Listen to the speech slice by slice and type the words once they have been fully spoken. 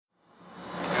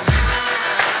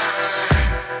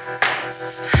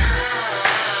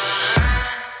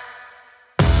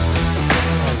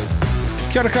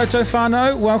Kia ora koutou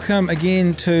whānau. Welcome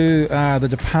again to the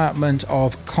Department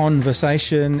of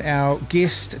Conversation. Our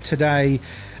guest today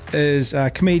is a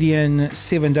comedian,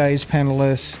 7 Days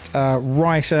panellist,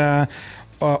 writer,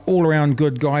 all-around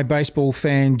good guy, baseball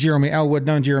fan, Jeremy ELWOOD.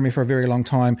 Known Jeremy for a very long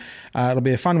time. It'll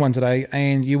be a fun one today,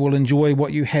 and you will enjoy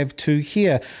what you have to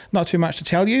hear. Not too much to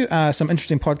tell you. Some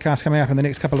interesting podcasts coming up in the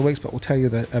next couple of weeks, but we'll tell you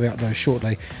about those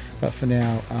shortly. But for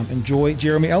now, enjoy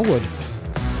Jeremy ELWOOD.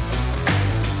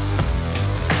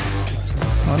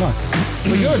 Oh,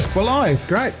 nice. We're good. We're live.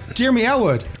 Great. Jeremy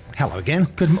ELWOOD. Hello again.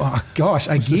 Good. Oh, gosh,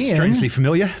 again. This is strangely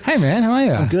familiar. Hey, man. How are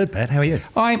you? I'm good, Pat. How are you?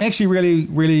 I'm actually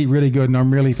really good, and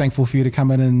I'm really thankful for you to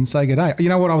come in and say good day. You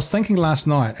know what? I was thinking last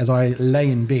night as I lay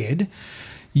in bed,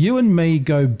 you and me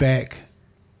go back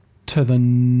to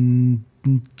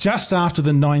just after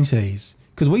the 90s.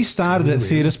 Because we started at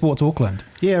Theatre Sports Auckland.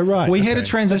 Yeah, right. We had a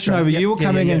transition over. You were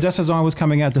coming in just as I was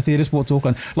coming out to Theatre Sports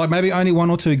Auckland. Like maybe only one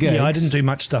or two gigs. Yeah, I didn't do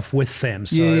much stuff with them,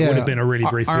 so it would have been a really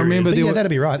brief period. I remember but that'd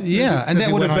be right. Yeah, and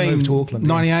that would have been to Auckland,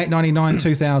 98, 99,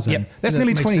 2000. Yep. That's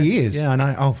nearly 20 years. Yeah, I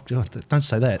know. Oh, God, don't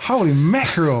say that. Holy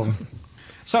mackerel.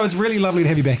 So it's really lovely to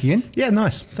have you back again. Yeah,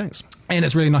 nice. Thanks. And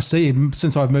it's really nice to see you.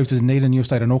 Since I've moved to Dunedin, you've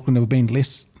stayed in Auckland, we've been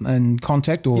less in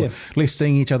contact or less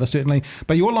seeing each other, certainly.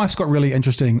 But your life's got really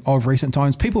interesting of recent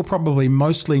times. People probably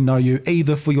mostly know you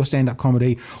either for your stand-up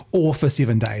comedy or for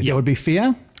 7 Days. That would be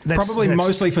fair? That's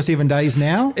mostly for 7 Days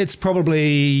now? It's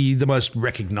probably the most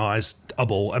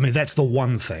recognisable. I mean, that's the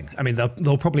one thing. I mean,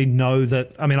 they'll probably know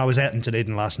that. I mean, I was out in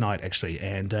Dunedin last night, actually,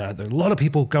 and there are a lot of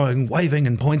people going, waving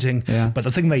and pointing, but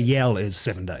the thing they yell is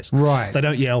 7 Days. Right. They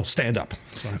don't yell, stand up.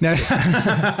 So,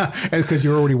 because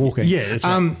you're already walking. Yeah, that's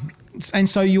right. And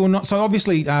so you're not. So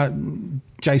obviously,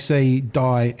 JC,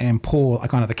 Di, and Paul are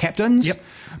kind of the captains. Yep.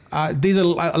 There's a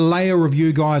layer of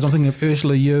you guys. I'm thinking of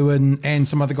Ursula, you, and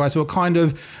some other guys who are kind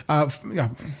of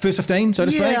first 15, so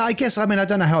to speak. Yeah, I guess. I mean, I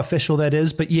don't know how official that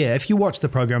is, but yeah, if you watch the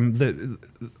program,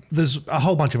 there's a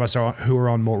whole bunch of us who are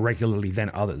on more regularly than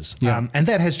others, and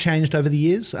that has changed over the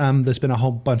years. There's been a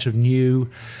whole bunch of new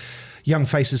young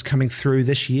faces coming through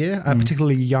this year,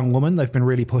 particularly young women. They've been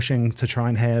really pushing to try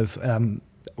and have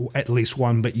at least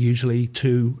one, but usually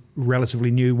two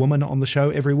relatively new women on the show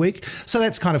every week. So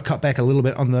that's kind of cut back a little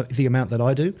bit on the amount that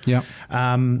I do. Yeah.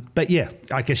 But yeah,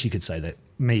 I guess you could say that.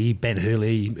 Me, Ben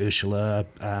Hurley, Ursula,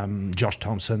 Josh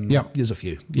Thompson, there's a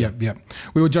few. Yeah.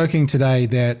 We were joking today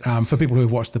that for people who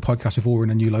have watched the podcast before, we're in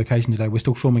a new location today. We're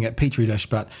still filming at Petri Dish,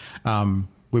 but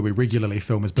where we regularly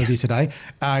film is busy today.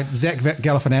 Zach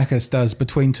Galifianakis does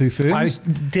Between Two Ferns.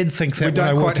 I did think that when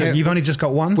I walked in. You've only just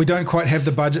got one? We don't quite have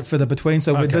the budget for the between,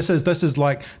 so this is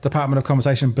like Department of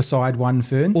Conversation beside one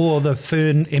fern. Or the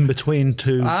fern in between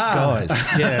two guys.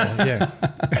 Yeah.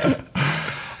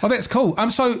 Oh, that's cool.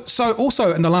 So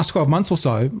also in the last 12 months or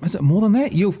so, is it more than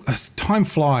that? Time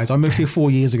flies. I moved here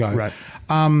 4 years ago. Right.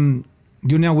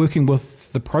 You're now working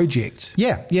with the project.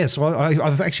 Yeah. So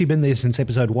I've actually been there since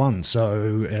episode 1.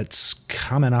 So it's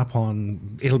coming up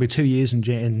on, it'll be 2 years in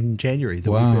January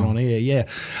that we've been on air. Yeah.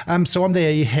 So I'm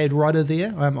the head writer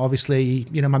there. Obviously,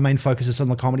 my main focus is on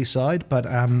the comedy side, but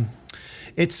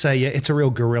it's a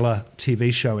real guerrilla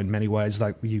TV show in many ways.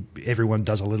 Like everyone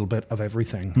does a little bit of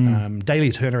everything. Daily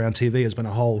turnaround TV has been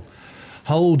a whole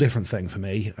different thing for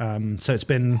me. So it's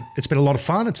been a lot of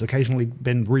fun. It's occasionally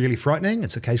been really frightening.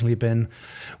 It's occasionally been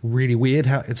really weird.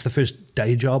 It's the first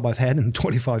day job I've had in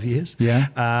 25 years. Yeah.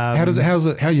 I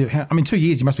mean, 2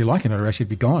 years you must be liking it, or else you'd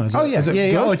be gone. Is it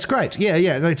good? Oh, it's great. Yeah.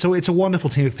 It's a wonderful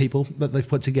team of people that they've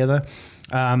put together.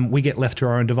 We get left to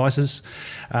our own devices,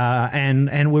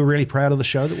 and we're really proud of the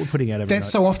show that we're putting out every night.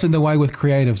 That's so often the way with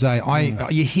creatives, eh?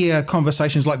 You hear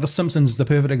conversations like The Simpsons is the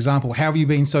perfect example. How have you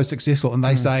been so successful? And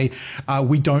they say,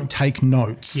 we don't take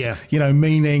notes. Yeah.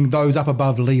 Meaning those up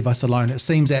above leave us alone. It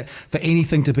seems that for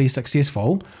anything to be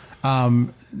successful,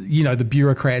 the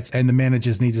bureaucrats and the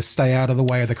managers need to stay out of the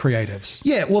way of the creatives.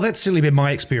 Yeah, well, that's certainly been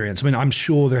my experience. I mean, I'm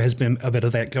sure there has been a bit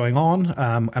of that going on.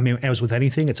 I mean, as with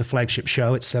anything, it's a flagship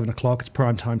show. It's 7 o'clock. It's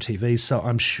primetime TV. So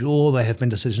I'm sure there have been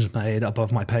decisions made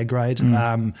above my pay grade.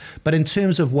 But in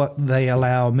terms of what they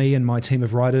allow me and my team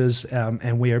of writers,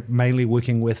 and we are mainly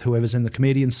working with whoever's in the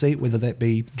comedian seat, whether that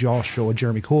be Josh or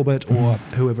Jeremy Corbett or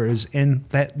whoever is in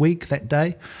that week, that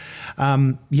day.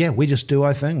 We just do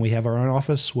our thing. We have our own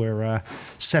office. We're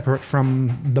separate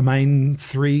from the main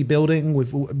 3 building.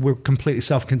 We're completely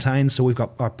self-contained. So we've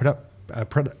got our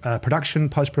production,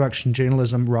 post-production,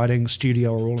 journalism, writing,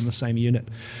 studio are all in the same unit.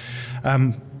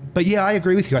 But yeah, I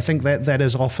agree with you. I think that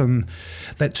is often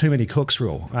that too many cooks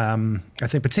rule. I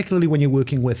think particularly when you're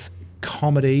working with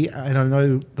comedy, and I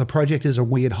know the project is a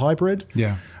weird hybrid.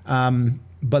 Yeah.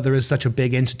 But there is such a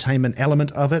big entertainment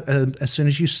element of it. As soon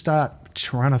as you start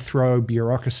trying to throw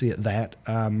bureaucracy at that,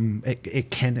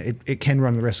 it can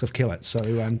run the risk of kill it.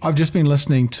 So I've just been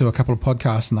listening to a couple of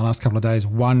podcasts in the last couple of days.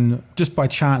 One, just by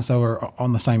chance, they were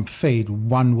on the same feed.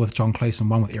 One with John Cleese and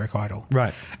one with Eric Idle.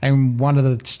 Right. And one of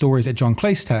the stories that John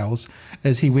Cleese tells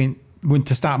is he went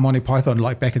to start Monty Python,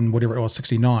 like back in whatever it was,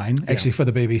 69, actually for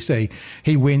the BBC.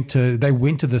 They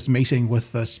went to this meeting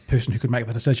with this person who could make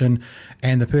the decision,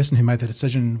 and the person who made the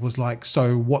decision was like,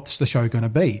 so what's the show going to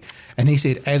be? And he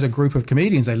said, as a group of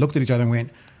comedians, they looked at each other and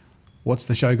went, what's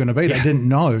the show going to be? They didn't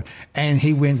know. And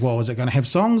he went, well, is it going to have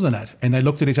songs in it? And they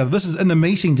looked at each other. This is in the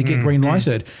meeting to get green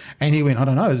lighted. And he went, I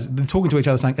don't know. They're talking to each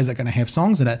other saying, is it going to have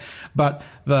songs in it? But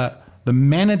the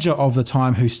manager of the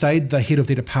time, who stayed the head of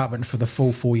their department for the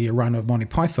full 4-year run of Monty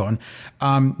Python,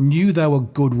 knew they were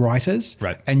good writers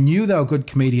and knew they were good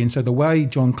comedians. So the way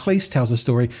John Cleese tells the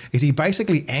story is he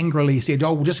basically angrily said,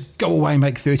 oh, we'll just go away and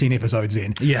make 13 episodes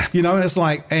then. Yeah. You know, and it's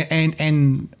like,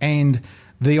 and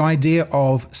the idea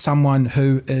of someone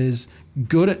who is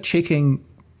good at checking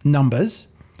numbers,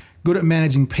 good at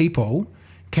managing people,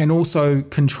 can also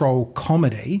control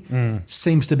comedy,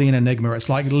 seems to be an enigma. It's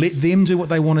like, let them do what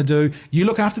they want to do. You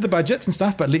look after the budgets and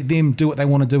stuff, but let them do what they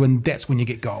want to do, and that's when you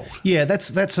get gold. Yeah, that's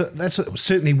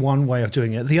certainly one way of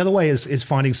doing it. The other way is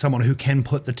finding someone who can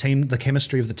put the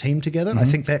chemistry of the team together. I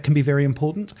think that can be very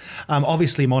important.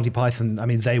 Obviously, Monty Python, I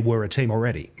mean, they were a team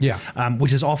already. Yeah.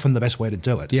 Which is often the best way to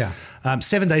do it. Yeah.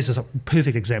 7 Days is a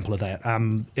perfect example of that.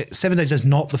 7 Days is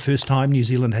not the first time New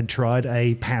Zealand had tried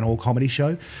a panel comedy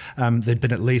show. There'd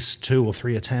been at least 2 or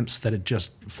 3 attempts that had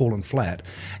just fallen flat.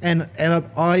 And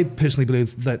I personally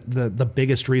believe that the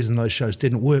biggest reason those shows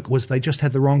didn't work was they just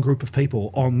had the wrong group of people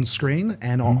on screen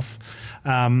and off.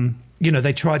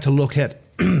 They tried to look at,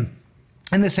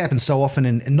 and this happens so often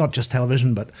in not just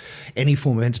television, but any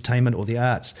form of entertainment or the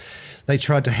arts. They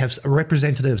tried to have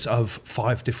representatives of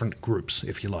 5 different groups,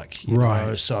 if you like. You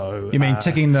know? So you mean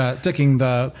ticking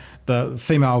the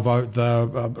female vote,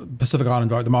 the Pacific Island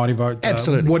vote, the Māori vote,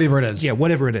 absolutely, whatever it is. Yeah,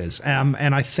 whatever it is. And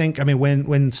I think,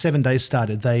 when 7 Days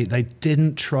started, they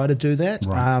didn't try to do that.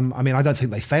 Right. I don't think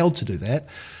they failed to do that,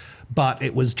 but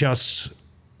it was just.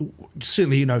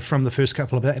 Certainly, from the first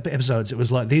couple of episodes, it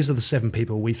was like, these are the 7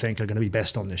 people we think are going to be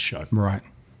best on this show. Right.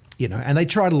 And they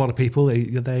tried a lot of people.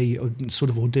 They sort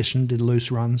of auditioned, did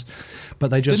loose runs, but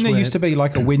they just didn't. There used to be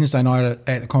like a Wednesday night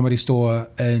at the Comedy Store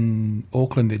in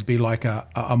Auckland. There'd be like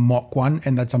a mock one,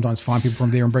 and they'd sometimes find people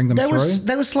from there and bring them through.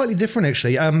 That was slightly different,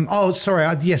 actually.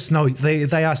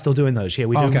 They are still doing those. Yeah,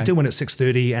 we do one at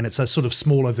 6:30, and it's a sort of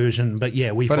smaller version. But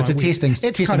yeah, it's a testing.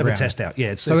 It's kind of a test out.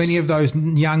 Yeah. So any of those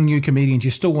young new comedians,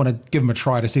 you still want to give them a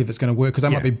try to see if it's going to work, because they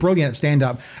might be brilliant at stand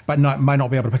up, but may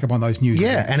not be able to pick up on those news.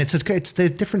 Yeah, events. And it's they're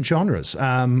different genres.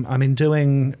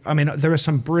 There are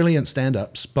some brilliant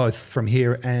stand-ups, both from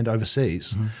here and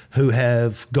overseas, who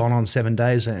have gone on 7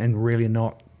 Days and really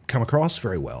not come across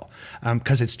very well,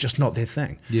 because it's just not their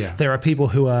thing. Yeah. There are people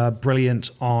who are brilliant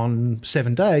on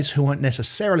 7 Days who aren't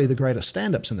necessarily the greatest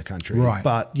stand-ups in the country, right?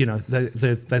 But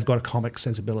they've got a comic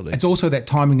sensibility. It's also that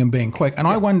timing and being quick, and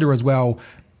I wonder as well.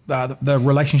 The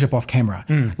relationship off camera.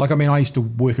 I used to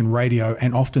work in radio,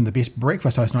 and often the best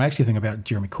breakfast host, and I actually think about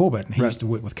Jeremy Corbett, and he used to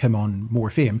work with Kim on More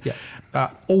FM. Yeah.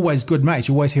 Always good mates.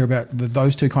 You always hear about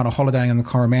those two kind of holidaying in the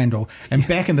Coromandel. And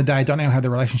back in the day, I don't know how the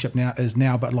relationship now is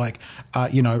now, but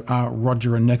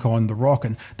Roger and Nick on The Rock,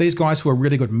 and these guys who are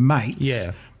really good mates.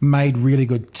 Made really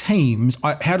good teams.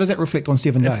 How does that reflect on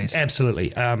 7 Days? Absolutely.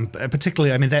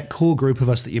 Particularly, that core group of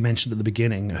us that you mentioned at the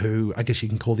beginning, who I guess you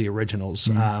can call the originals.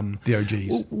 The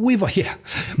OGs.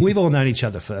 We've all known each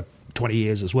other for 20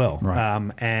 years as well. Right.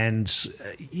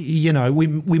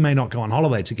 We may not go on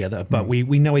holiday together, but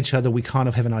we know each other. We kind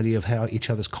of have an idea of how each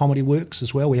other's comedy works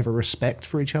as well. We have a respect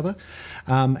for each other.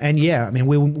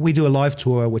 We do a live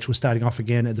tour, which we're starting off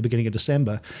again at the beginning of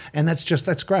December. And that's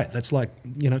great. That's like,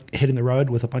 hitting the road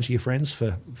with a bunch of your friends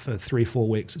for 3-4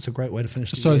 weeks. It's a great way to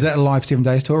finish the year. So is that a live 7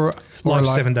 Days tour? Live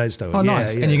 7 Days tour. Oh,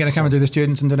 nice. And you're going to come and do the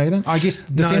students in Dunedin? I guess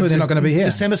December they're not going to be here.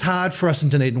 December's hard for us in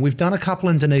Dunedin. We've done a couple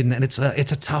in Dunedin, and it's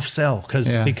a tough sell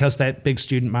because that big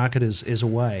student market is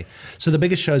away. So the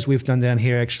biggest shows we've done down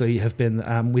here actually have been,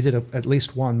 we did at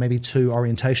least 1, maybe 2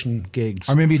 orientation gigs.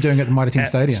 I remember you doing it at the Mitre 10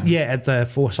 Stadium. Yeah, at the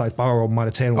Forsyth Borough or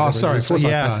Mitre 10. Oh, sorry,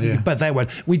 Forsyth Bar, yeah. But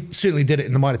we certainly did it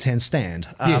in the Mitre 10 stand.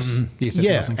 Yes,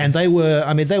 and they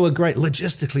were great.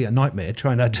 Logistically a nightmare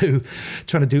trying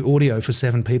to do audio for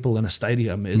 7 people in a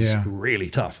stadium is really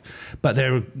tough. But they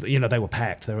were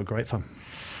packed. They were great fun.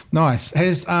 Nice.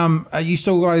 Are you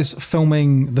still guys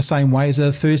filming the same way? As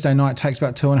a Thursday night takes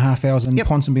about 2.5 hours in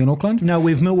Ponsonby in Auckland? No,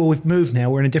 we've moved now.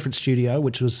 We're in a different studio,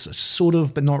 which was sort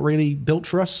of, but not really built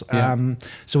for us. Yeah.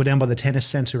 So we're down by the tennis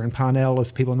centre in Parnell,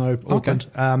 if people know Auckland.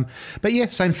 Okay. But yeah,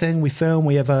 same thing. We film.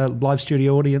 We have a live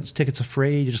studio audience. Tickets are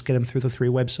free. You just get them through the 3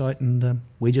 website, and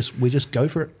we just go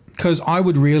for it. Because I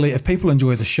would really, if people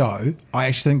enjoy the show, I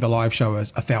actually think the live show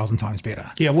is 1,000 times better.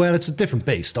 Yeah, well, it's a different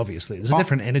beast, obviously. There's a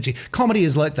different energy. Comedy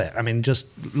is like that. I mean,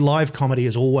 just live comedy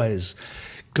has always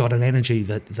got an energy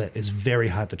that is very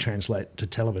hard to translate to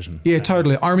television. Yeah,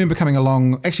 totally. I remember coming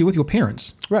along, actually with your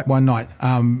parents, one night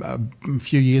a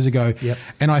few years ago. Yep.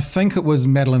 And I think it was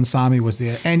Madeline Sami was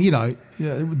there. And, you know,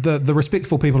 the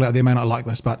respectful people out there may not like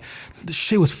this, but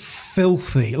she was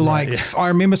filthy. I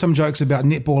remember some jokes about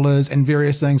netballers and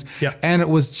various things. Yep. And it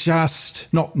was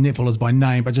just, not netballers by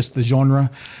name, but just the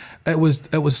genre. It was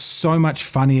so much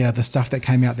funnier, the stuff that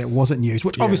came out that wasn't used,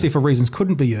 which obviously for reasons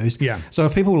couldn't be used. Yeah. So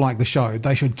if people like the show,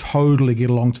 they should totally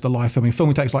get along to the live filming.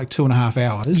 Filming takes like 2.5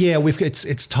 hours. Yeah,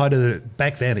 it's tighter than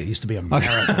back then. It used to be a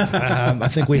marathon. I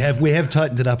think we have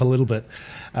tightened it up a little bit.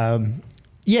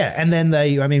 Yeah, and then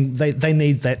they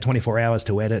need that 24 hours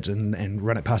to edit and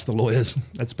run it past the lawyers.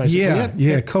 That's basically it.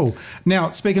 Yeah, cool.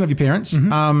 Now, speaking of your parents,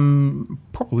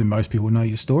 probably most people know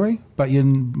your story, but you're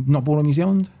not born in New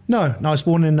Zealand? No, I was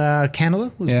born in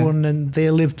Canada. Born in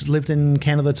there, lived in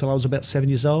Canada till I was about 7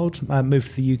 years old.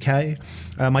 Moved to the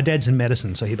UK. My dad's in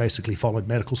medicine, so he basically followed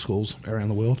medical schools around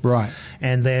the world. Right.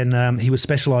 And then he was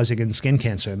specialising in skin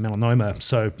cancer and melanoma.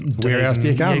 So where else do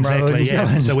you come? Exactly.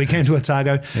 Yeah. So we came to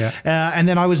Otago. Yeah. And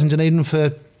then I was in Dunedin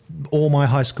for all my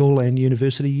high school and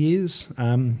university years.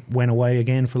 Went away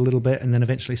again for a little bit, and then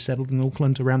eventually settled in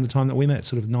Auckland around the time that we met,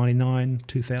 sort of 99,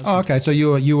 2000. Oh, okay. So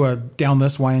you were down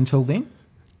this way until then?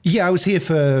 Yeah, I was here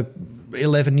for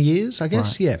 11 years, I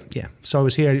guess. Right. Yeah. So I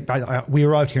was here. We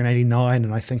arrived here in 89,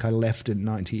 and I think I left in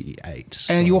 98.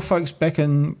 So. And your folks back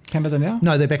in Canada now?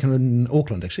 No, they're back in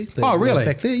Auckland, actually. Oh, really?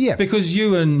 Back there, yeah. Because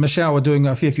you and Michelle were doing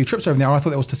a fair few trips over there. I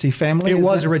thought that was to see family. It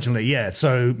was originally, yeah.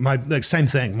 So same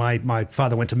thing. My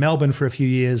father went to Melbourne for a few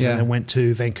years, and then went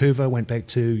to Vancouver, went back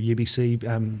to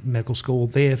UBC medical school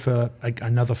there for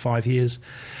another 5 years,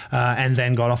 and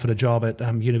then got offered a job at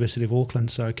University of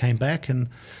Auckland. So I came back and...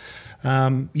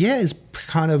 is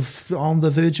kind of on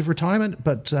the verge of retirement,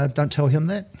 but don't tell him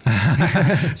that.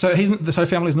 So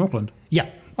family's in Auckland? Yeah.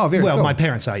 Oh, very well. Cool. My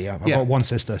parents are. Yeah, I've got one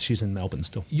sister. She's in Melbourne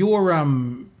still. Your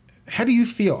how do you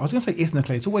feel? I was going to say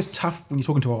ethnically. It's always tough when you're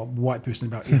talking to a white person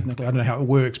about ethnically. I don't know how it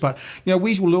works, but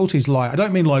where's your loyalties lie? I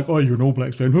don't mean like, oh, you're an All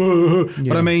Blacks fan,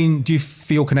 but I mean, do you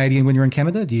feel Canadian when you're in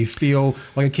Canada? Do you feel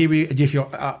like a Kiwi? Do you feel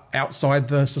outside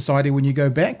the society when you go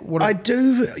back? I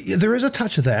do. There is a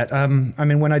touch of that. I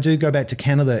mean, when I do go back to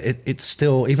Canada, it's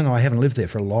still, even though I haven't lived there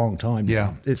for a long time,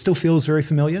 it still feels very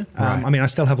familiar. Right. I mean, I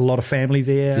still have a lot of family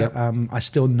there. Yep. I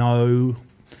still know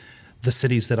the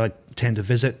cities that I tend to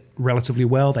visit relatively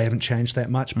well. They haven't changed that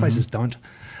much. Places don't.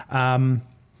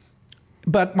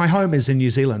 But my home is in New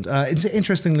Zealand. It's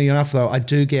interestingly enough, though, I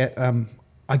do get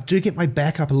my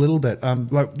back up a little bit.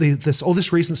 Like all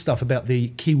this recent stuff about the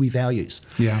Kiwi values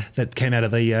that came out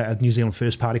of the New Zealand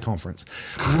First Party Conference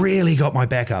really got my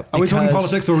back up. Are we talking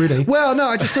politics already? Well, no,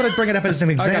 I just thought I'd bring it up as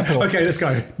an example. Okay, let's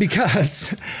go.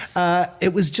 Because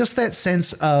it was just that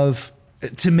sense of,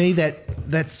 to me,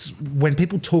 that's when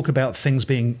people talk about things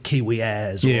being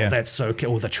Kiwi-as, or that's so,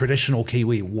 or the traditional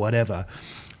Kiwi, whatever.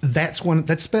 That's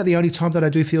about the only time that I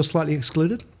do feel slightly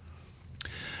excluded.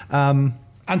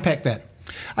 Unpack that.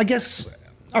 I guess.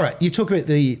 All right, you talk about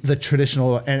the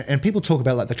traditional, and people talk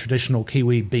about like the traditional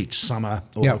Kiwi beach summer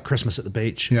or Christmas at the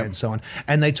beach and so on,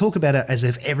 and they talk about it as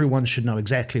if everyone should know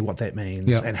exactly what that means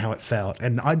and how it felt,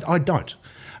 and I don't.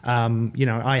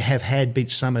 I have had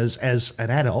beach summers as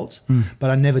an adult, but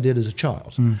I never did as a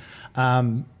child.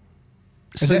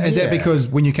 Is that because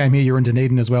when you came here, you're in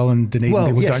Dunedin as well, and Dunedin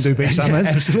people don't do beach summers?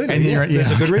 Absolutely. And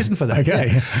there's a good reason for that.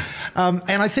 Okay.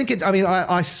 And I think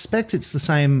I suspect it's the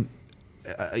same.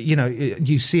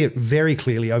 You see it very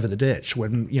clearly over the ditch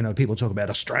when, people talk about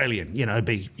Australian,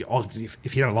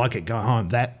 if you don't like it, go home.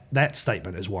 That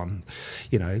statement is one,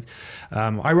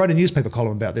 I wrote a newspaper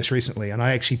column about this recently, and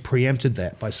I actually preempted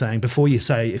that by saying, before you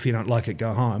say, if you don't like it,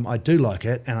 go home, I do like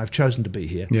it, and I've chosen to be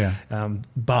here. Yeah.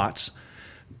 But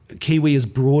Kiwi is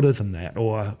broader than that,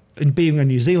 or in being a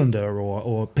New Zealander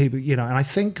or people, and I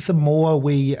think the more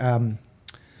we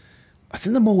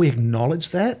acknowledge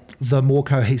that, the more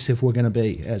cohesive we're going to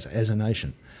be as a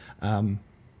nation. And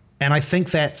I think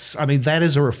that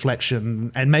is a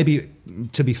reflection, and maybe,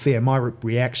 to be fair, my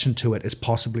reaction to it is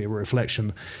possibly a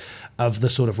reflection of the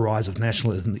sort of rise of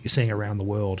nationalism that you're seeing around the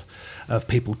world, of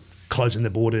people closing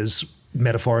their borders,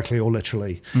 metaphorically or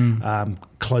literally,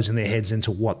 closing their heads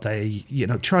into what they,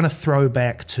 trying to throw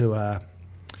back to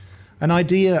an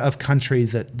idea of country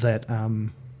that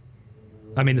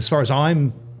as far as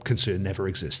I'm concerned, never are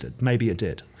we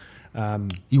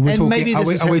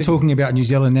talking about New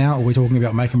Zealand now, or are we talking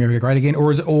about Make America Great Again,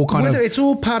 or is it all it's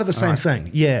all part of the same thing.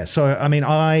 Yeah. So,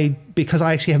 because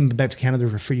I actually haven't been back to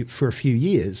Canada for a few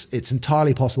years, it's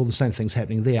entirely possible the same thing's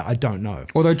happening there. I don't know.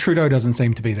 Although Trudeau doesn't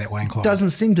seem to be that way inclined.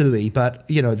 Doesn't seem to be, but,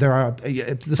 there are... But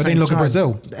then look at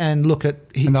Brazil. And look at...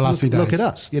 in the last few days. Look at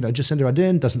us. Jacinda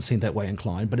Ardern doesn't seem that way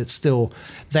inclined, but it's still...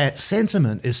 That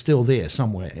sentiment is still there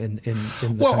somewhere in the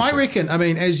country. I reckon,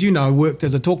 as you know, worked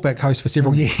as a talkback host for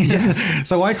several years. Yeah.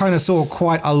 So I kind of saw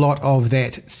quite a lot of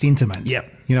that sentiment. Yep.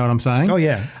 You know what I'm saying? Oh,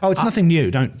 yeah. Oh, it's nothing new.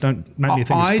 Don't make me think it's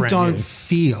brand I don't new.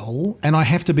 feel, and I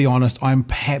have to be honest, I'm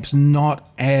perhaps not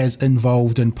as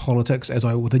involved in politics as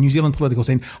with the New Zealand political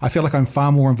scene. I feel like I'm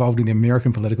far more involved in the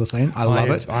American political scene. I love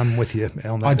it. I'm with you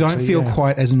on that. I don't feel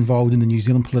quite as involved in the New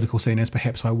Zealand political scene as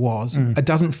perhaps I was. It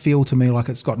doesn't feel to me like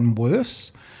it's gotten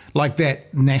worse, like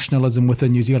that nationalism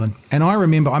within New Zealand. And I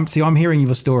remember, I'm hearing you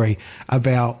a story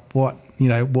about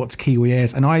what's Kiwi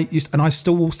as, and I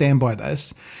still will stand by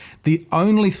this. The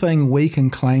only thing we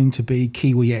can claim to be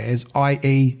Kiwi as,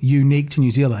 i.e. unique to New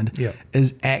Zealand,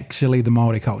 is actually the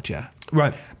Māori culture.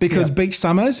 Right. Because beach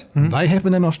summers, they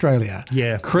happen in Australia.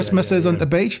 Yeah. Christmases on the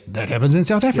beach, that happens in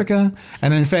South Africa.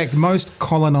 And in fact, most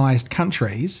colonised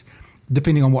countries,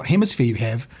 depending on what hemisphere you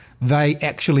have, they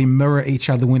actually mirror each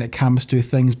other when it comes to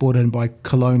things brought in by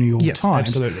colonial times.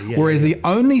 Absolutely. Whereas the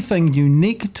only thing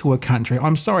unique to a country,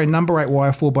 I'm sorry, number 8 wire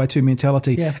 4x2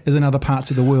 mentality is in other parts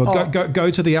of the world.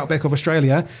 Go to the outback of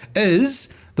Australia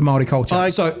is the Māori culture.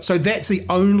 So that's the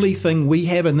only thing we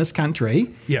have in this country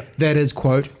that is,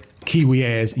 quote, Kiwi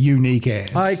as, unique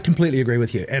as. I completely agree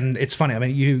with you. And it's funny,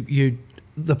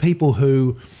 the people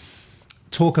who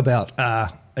talk about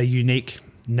a unique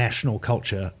national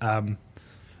culture,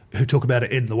 who talk about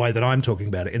it in the way that I'm talking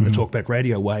about it, in the talkback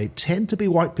radio way, tend to be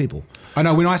white people. I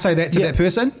know, when I say that to that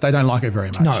person, they don't like it very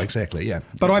much. No, exactly, yeah.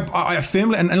 But I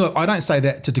firmly, and look, I don't say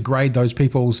that to degrade those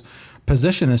people's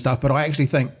position and stuff, but I actually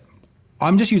think,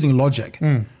 I'm just using logic.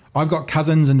 I've got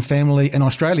cousins and family in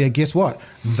Australia. Guess what?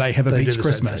 They have a beach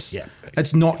Christmas.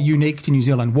 It's not unique to New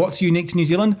Zealand. What's unique to New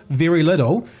Zealand? Very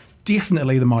little.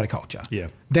 Definitely the Māori culture. Yeah.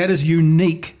 That is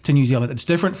unique to New Zealand. It's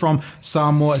different from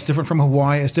Samoa. It's different from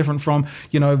Hawaii. It's different from,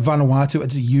 Vanuatu.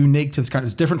 It's unique to this country.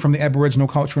 It's different from the Aboriginal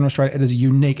culture in Australia. It is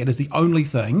unique. It is the only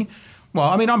thing. Well,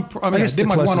 I guess there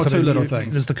might be one or two little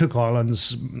things. There's the Cook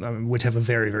Islands, which have a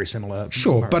very, very similar...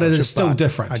 Sure, but it is still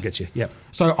different. I get you, yeah.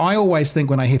 So I always think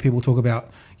when I hear people talk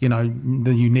about,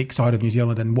 the unique side of New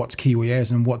Zealand and what's Kiwi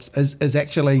as and is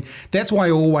actually... That's why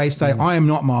I always say I am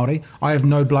not Māori. I have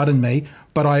no blood in me,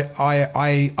 but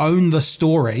I own the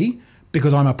story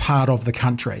because I'm a part of the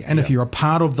country. And if you're a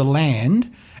part of the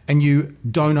land and you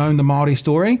don't own the Māori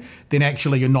story, then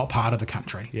actually you're not part of the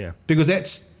country. Yeah. Because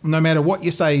that's... No matter what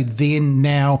you say then,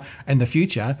 now, and the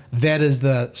future, that is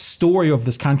the story of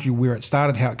this country, where it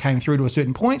started, how it came through to a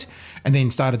certain point, and then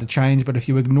started to change. But if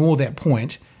you ignore that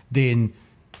point, then,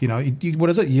 what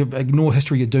is it? You ignore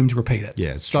history, you're doomed to repeat it.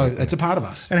 Yeah, so it's a part of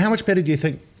us. And how much better do you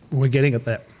think we're getting at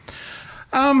that?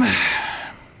 I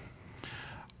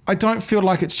don't feel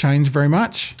like it's changed very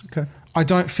much. Okay. I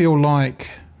don't feel like...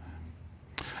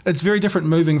 It's very different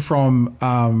moving from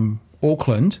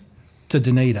Auckland to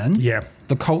Dunedin. Yeah.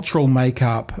 The cultural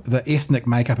makeup, the ethnic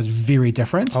makeup is very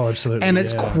different. Oh, absolutely. And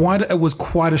it was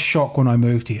quite a shock when I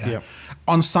moved here. Yeah.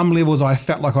 On some levels, I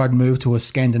felt like I'd moved to a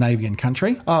Scandinavian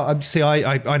country. Oh, see,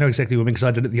 I know exactly what you mean, because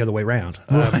I did it the other way around.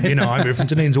 Right. I moved from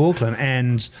Dunedin to Auckland,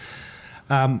 and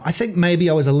I think maybe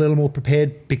I was a little more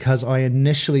prepared because I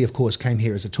initially, of course, came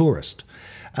here as a tourist.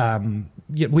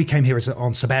 We came here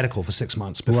on sabbatical for 6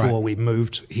 months before we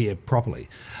moved here properly.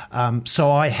 So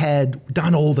I had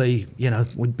done all the,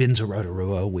 we'd been to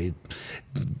Rotorua, we'd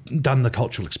done the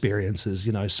cultural experiences,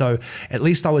 so at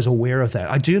least I was aware of that.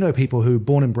 I do know people who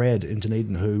born and bred in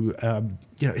Dunedin who,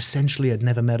 essentially had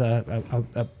never met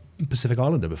a Pacific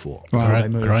Islander before.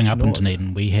 Growing up in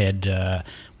Dunedin, we had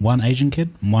one Asian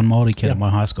kid and one Māori kid at my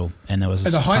high school. And there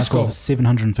was a high school of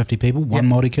 750 people, one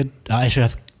Māori kid,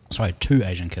 two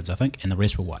Asian kids, I think, and the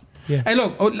rest were white. Yeah. Hey,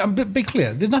 look, be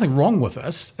clear. There's nothing wrong with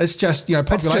this. It's just,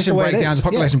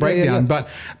 population breakdown. But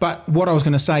what I was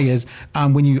going to say is,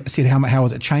 when you said how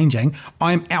is it changing,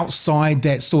 I'm outside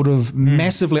that sort of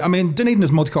massively. I mean, Dunedin is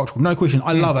multicultural, no question.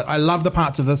 I love it. I love the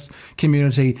parts of this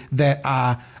community that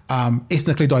are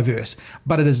ethnically diverse,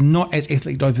 but it is not as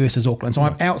ethnically diverse as Auckland. So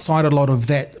I'm outside a lot of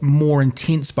that more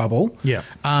intense bubble. Yeah.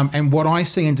 And what I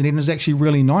see in Dunedin is actually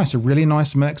really nice, a really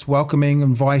nice mix, welcoming,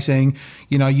 inviting.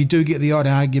 You know, you do get the odd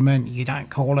argument, you don't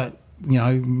call it, you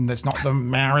know, that's not the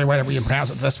Maori way, you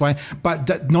pronounce it this way. But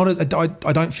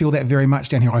I don't feel that very much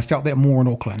down here. I felt that more in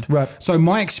Auckland. Right. So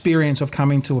my experience of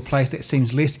coming to a place that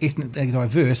seems less ethnically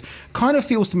diverse kind of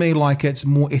feels to me like it's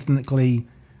more ethnically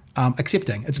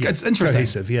accepting. It's interesting.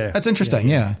 Cohesive, yeah. It's interesting,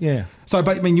 yeah. So,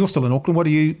 but I mean, you're still in Auckland. What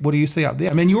do you see up there?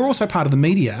 I mean, you're also part of the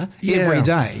media every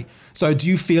day. So, do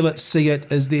you see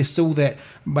it? Is there still that,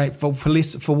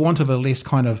 for want of a less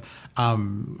kind of,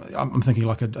 I'm thinking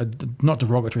like a not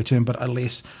derogatory term, but a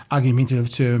less argumentative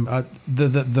term,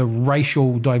 the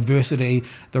racial diversity,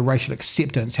 the racial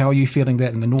acceptance. How are you feeling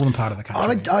that in the northern part of the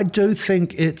country? I do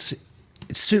think it's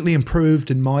certainly improved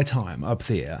in my time up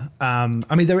there. I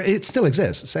mean, it still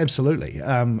exists, absolutely.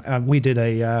 We did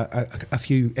a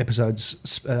few episodes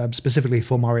specifically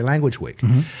for Maori Language Week,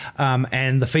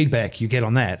 and the feedback you get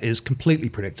on that is completely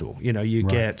predictable. You know, you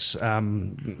get,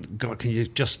 God, can you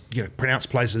just pronounce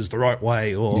places the right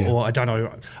way, or I don't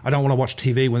know, I don't want to watch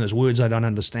TV when there's words I don't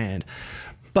understand.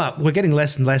 But we're getting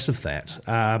less and less of that.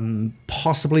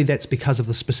 Possibly that's because of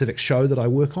the specific show that I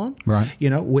work on, right? You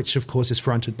know, which of course is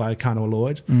fronted by Kanoa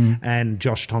Lloyd, and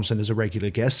Josh Thompson is a regular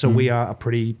guest. So we are a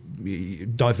pretty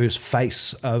diverse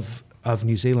face of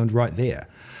New Zealand right there,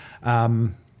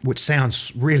 which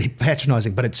sounds really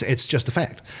patronising, but it's just a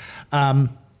fact.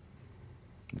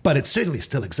 But it certainly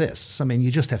still exists. I mean, you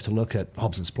just have to look at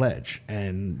Hobson's Pledge,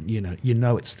 and you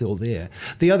know it's still there.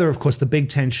 The other, of course, the big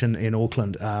tension in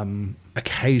Auckland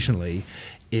occasionally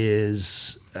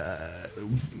is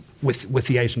with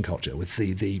the Asian culture, with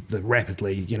the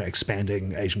rapidly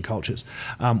expanding Asian cultures,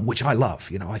 which I love.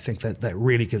 You know, I think that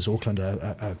really gives Auckland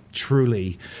a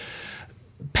truly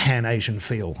Pan-Asian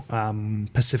feel,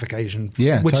 Pacific Asian,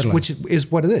 which is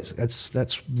what it is.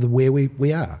 That's where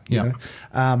we are. You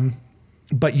know?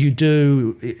 But you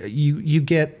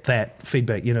get that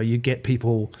feedback. You know, you get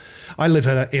people. I live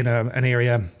in an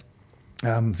area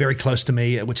very close to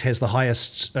me, which has the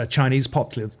highest Chinese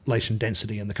population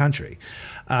density in the country.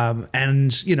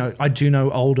 And, I do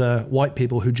know older white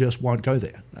people who just won't go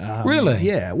there. Really?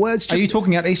 Yeah. Well, it's just, are you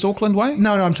talking out East Auckland way?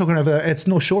 No, I'm talking over, it's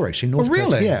North Shore actually. North Coast,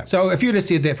 really? Yeah. So if you'd have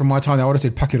said that from my time, I would have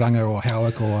said Pakiranga or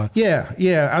Howick or...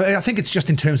 Yeah. I think it's just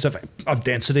in terms of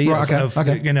density. Right,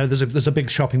 okay. There's a big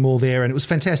shopping mall there, and it was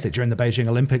fantastic. During the Beijing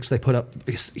Olympics, they put up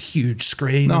this huge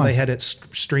screen, and they had it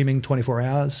streaming 24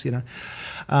 hours,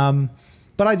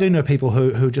 But I do know people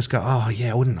who just go, oh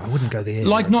yeah, I wouldn't go there.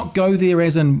 Like not go there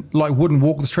as in like wouldn't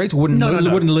walk the streets, or wouldn't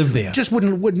live there. Just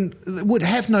would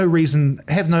have no reason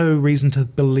to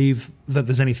believe that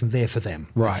there's anything there for them.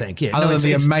 Right. I think. Yeah. Other than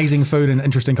the amazing food and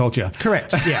interesting culture.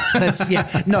 Correct. Yeah.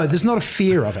 No, there's not a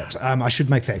fear of it. I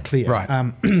should make that clear.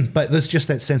 Right. But there's just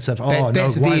that sense of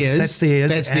that's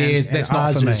theirs. That's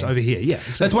not for me. Over here. Yeah.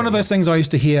 Exactly. That's one of those things I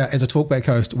used to hear as a talkback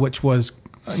host, which was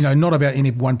not about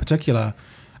any one particular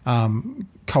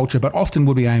culture, but often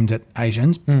would be aimed at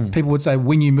Asians. People would say,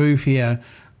 when you move here,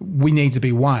 we need to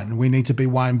be one. We need to be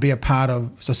one, be a part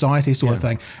of society sort of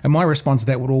thing. And my response to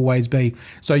that would always be,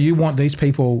 so you want these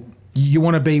people, you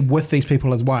want to be with these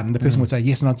people as one? And the person would say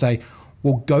yes, and I'd say,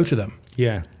 well, go to them.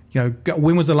 Yeah.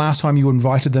 When was the last time you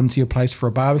invited them to your place for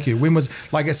a barbecue? When was,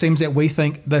 it seems that we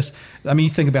think this, you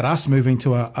think about us moving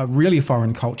to a really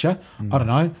foreign culture, I don't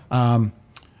know,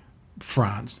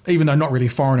 France, even though not really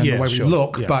foreign in the way we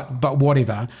look, but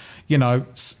whatever,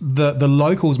 the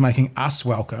locals making us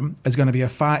welcome is going to be a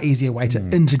far easier way to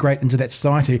integrate into that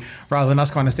society, rather than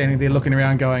us kind of standing there looking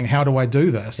around going, how do I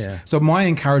do this? So my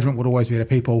encouragement would always be to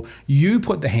people, you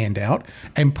put the hand out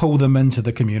and pull them into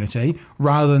the community,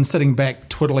 rather than sitting back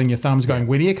twiddling your thumbs going,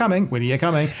 when are you coming?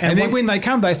 And then when they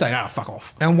come, they say, fuck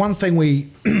off. And one thing we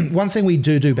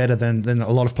do better than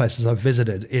a lot of places I've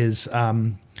visited is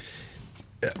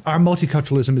our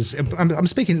multiculturalism is, I'm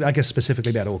speaking, I guess, specifically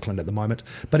about Auckland at the moment,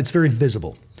 but it's very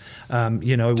visible.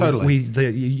 Totally.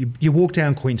 You walk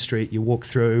down Queen Street, you walk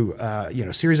through,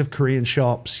 a series of Korean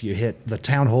shops, you hit the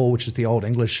town hall, which is the old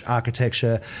English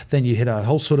architecture, then you hit a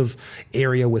whole sort of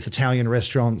area with Italian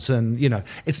restaurants, and,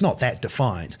 it's not that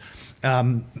defined.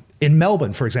 In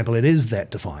Melbourne, for example, it is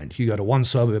that defined. You go to one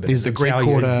suburb, there's the Greek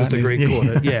Quarter. There's the Greek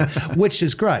Quarter, which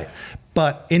is great.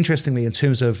 But interestingly, in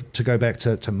terms of, to go back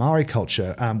to Maori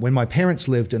culture, when my parents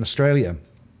lived in Australia,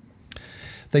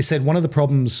 they said one of the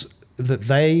problems that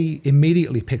they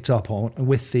immediately picked up on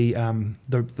with the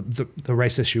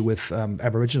race issue with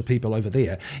Aboriginal people over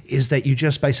there is that you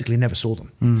just basically never saw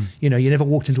them. You know, you never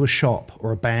walked into a shop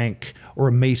or a bank or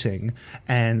a meeting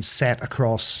and sat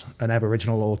across an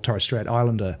Aboriginal or Torres Strait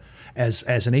Islander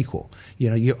as an equal. You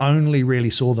know, you only really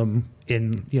saw them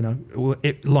in, you know,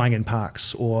 lying in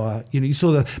parks, or, you know, you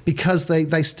saw because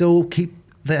they still keep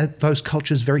those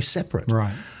cultures very separate.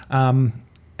 Right.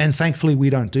 And thankfully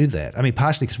we don't do that. I mean,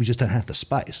 partially because we just don't have the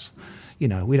space. You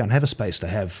know, we don't have a space to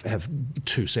have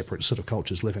two separate sort of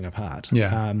cultures living apart.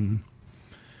 Yeah.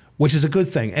 Which is a good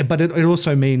thing. But it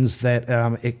also means that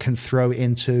it can throw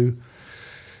into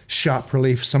sharp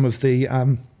relief some of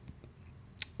the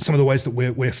ways that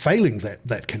we're failing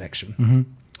that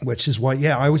connection. Which is why,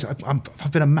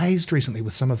 I've been amazed recently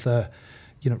with some of the,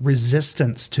 you know,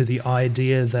 resistance to the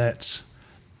idea that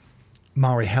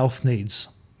Maori health needs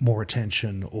more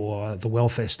attention, or the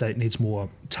welfare state needs more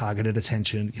targeted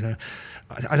attention. You know,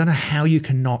 I don't know how you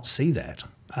can not see that,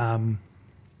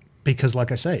 because,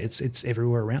 like I say, it's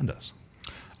everywhere around us.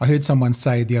 I heard someone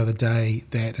say the other day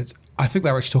that I think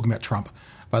they were actually talking about Trump,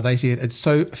 but they said it's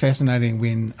so fascinating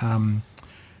when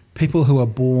people who are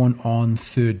born on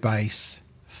third base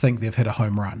think they've hit a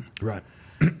home run. Right.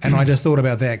 And I just thought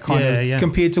about that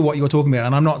compared to what you were talking about.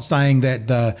 And I'm not saying that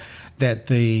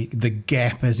the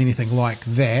gap is anything like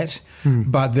that,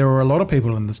 but there are a lot of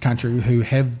people in this country who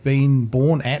have been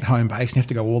born at home base and have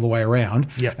to go all the way around.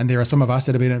 Yep. And there are some of us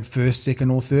that have been at first,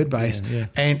 second or third base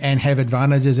and have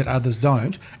advantages that others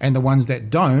don't. And the ones that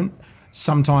don't,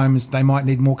 sometimes they might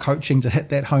need more coaching to hit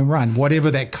that home run,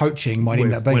 whatever that coaching might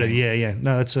end up being.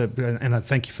 No, and I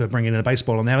thank you for bringing in a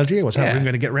baseball analogy. I was hoping we were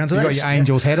going to get around to that. You got your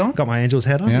Angels hat on? Got my Angels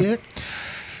hat on, yeah.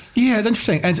 Yeah, it's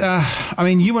interesting. And I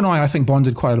mean, you and I think,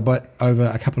 bonded quite a bit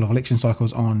over a couple of election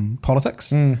cycles on politics.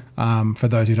 For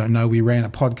those who don't know, we ran a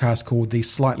podcast called The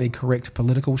Slightly Correct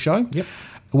Political Show. Yep.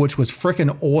 Which was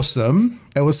freaking awesome.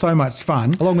 It was so much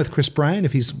fun. Along with Chris Brain,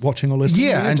 if he's watching or listening.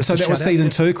 Yeah, and so that was season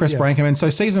 2. Chris Brain came in. So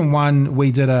season 1,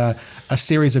 we did a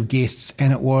series of guests,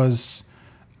 and it was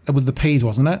the P's,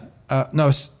 wasn't it? No,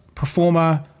 a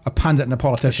performer, a pundit, and a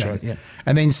politician. That's right, yeah.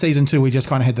 And then season 2, we just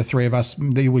kind of had the three of us.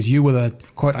 There was you with a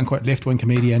quote unquote left wing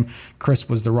comedian. Chris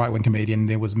was the right wing comedian.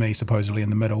 There was me supposedly in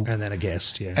the middle. And then a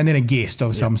guest, And then a guest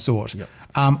of some sort. Yep.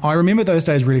 I remember those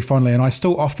days really fondly, and I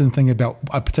still often think about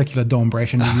a particular Don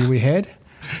Brash interview we had.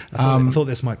 I thought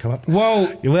this might come up.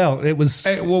 Well, it was.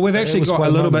 Well, we've actually got a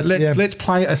little bit. Let's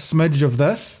play a smidge of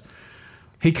this.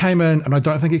 He came in, and I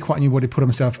don't think he quite knew what he put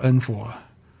himself in for.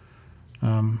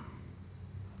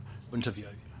 Interview.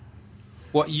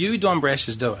 What you, Don Brash,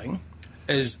 is doing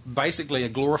is basically a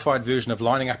glorified version of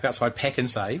lining up outside Pack and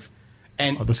Save,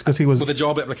 and because he was with a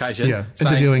job application,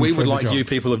 saying we would like you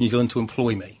people of New Zealand to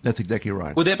employ me. That's exactly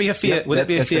right. Would that be a fair? Would that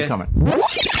be a fair comment?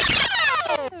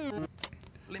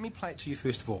 Let me play it to you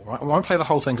first of all. Right? I won't play the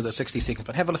whole thing because it's 60 seconds,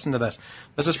 but have a listen to this.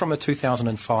 This is from the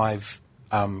 2005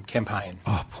 campaign.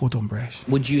 Oh, poor Don Brash.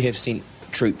 Would you have sent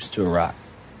troops to Iraq?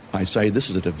 I say this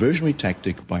is a diversionary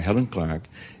tactic by Helen Clark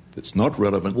that's not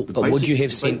relevant. But would you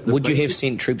have sent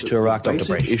troops to Iraq, Dr.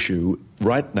 Brash? The issue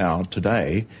right now,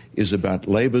 today, is about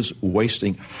Labor's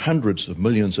wasting hundreds of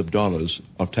millions of dollars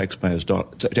of taxpayers'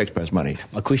 money.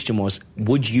 My question was,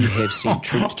 would you have sent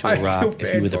troops to Iraq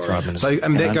if you were the Prime Minister? So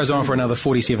that goes on for another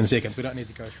 47 seconds. We don't need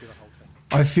to go through the whole thing.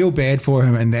 I feel bad for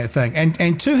him in that thing.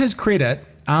 And to his credit,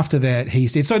 after that, he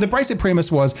said, so the basic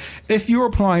premise was, if you're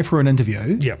applying for an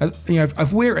interview,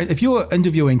 if you're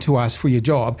interviewing to us for your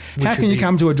job, how can you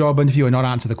come to a job interview and not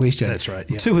answer the question? That's right.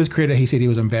 Yeah. To his credit, he said he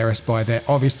was embarrassed by that.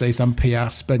 Obviously, some PR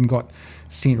spin got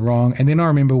sent wrong. And then I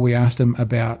remember we asked him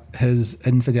about his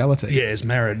infidelity. Yeah, his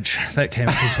marriage. That came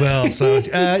up as well. So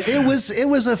it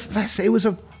was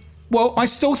a Well, I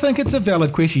still think it's a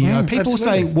valid question. You know, people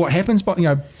say what happens, but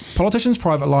politicians'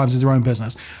 private lives is their own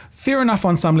business. Fair enough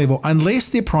on some level, unless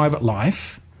their private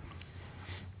life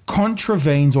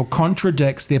contravenes or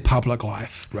contradicts their public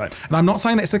life. Right. And I'm not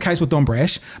saying that's the case with Don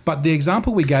Brash, but the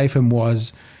example we gave him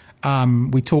was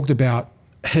we talked about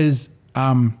his.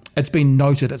 It's been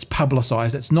noted, it's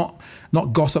publicised, it's not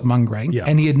gossip mongering,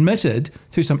 and he admitted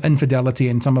to some infidelity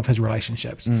in some of his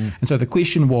relationships. And so the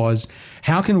question was,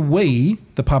 how can we,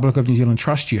 the public of New Zealand,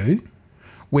 trust you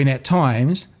when at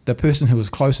times the person who is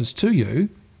closest to you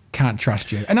can't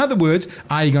trust you? In other words,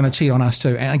 are you going to cheat on us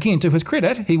too? And again, to his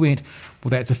credit, he went, well,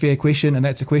 that's a fair question, and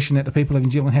that's a question that the people of New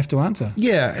Zealand have to answer.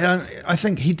 Yeah, I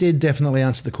think he did definitely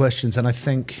answer the questions, and I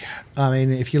think,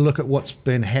 if you look at what's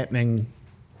been happening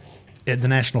at the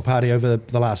National Party over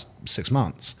the last 6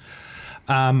 months,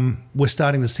 we're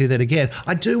starting to see that again.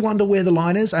 I do wonder where the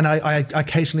line is, and I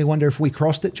occasionally wonder if we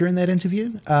crossed it during that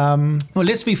interview. Well,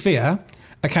 let's be fair.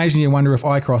 occasionally you wonder if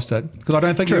I crossed it, because I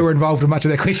don't think you were involved in much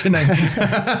of that questioning.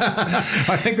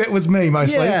 I think that was me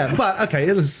mostly. Yeah, but okay,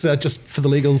 it was just for the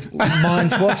legal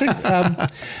minds watching.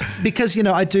 Because,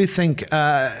 I do think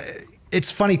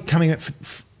it's funny coming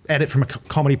at it from a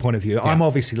comedy point of view. Yeah. I'm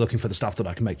obviously looking for the stuff that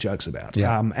I can make jokes about.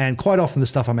 Yeah. And quite often the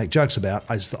stuff I make jokes about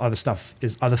are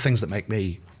the things that make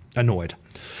me annoyed.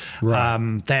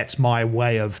 Right. That's my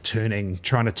way of trying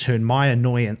to turn my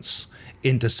annoyance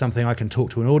into something I can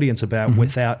talk to an audience about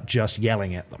without just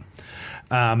yelling at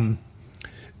them.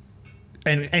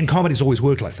 And comedy's always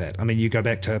worked like that. I mean, you go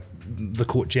back to the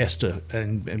court jester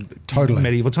and totally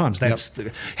medieval times. That's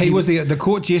the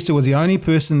court jester was the only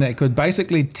person that could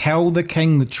basically tell the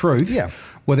king the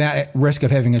truth without risk of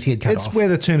having his head cut off. It's where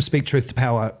the term "speak truth to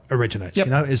power" originates.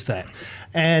 Is that,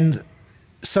 and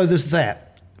so there's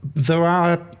that. There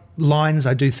are lines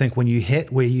I do think when you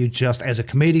hit where you just, as a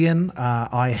comedian,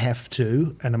 I have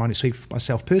to, and I'm only speaking for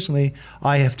myself personally,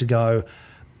 I have to go,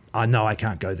 no, I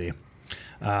can't go there.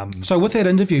 So with that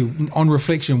interview, on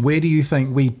reflection, where do you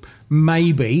think we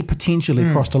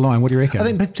potentially crossed a line? What do you reckon? I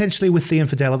think potentially with the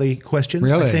infidelity questions.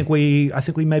 Really? I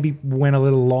think we maybe went a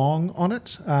little long on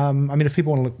it. I mean, if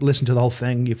people want to listen to the whole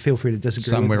thing, you feel free to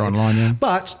disagree. Somewhere online, yeah.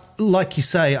 But like you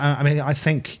say,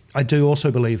 I do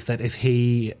also believe that if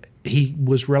he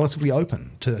was relatively open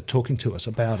to talking to us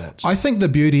about it. I think the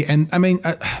beauty, and I mean,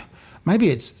 maybe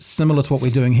it's similar to what we're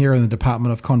doing here in the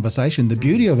Department of Conversation. The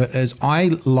beauty of it is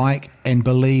I like and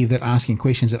believe that asking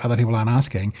questions that other people aren't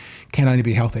asking can only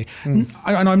be healthy. And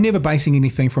I'm never basing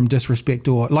anything from disrespect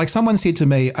or, like someone said to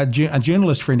me, a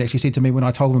journalist friend actually said to me when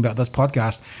I told them about this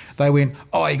podcast, they went,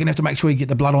 you're going to have to make sure you get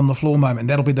the blood on the floor moment.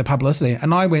 That'll be the publicity.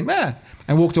 And I went,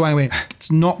 and walked away and went,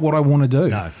 it's not what I want to do.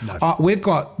 No. We've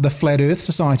got the Flat Earth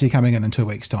Society coming in 2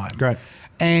 weeks' time. Great.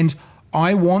 And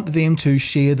I want them to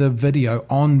share the video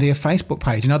on their Facebook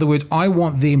page. In other words, I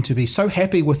want them to be so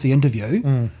happy with the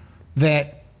interview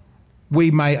that we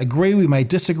may agree, we may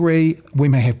disagree, we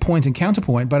may have point and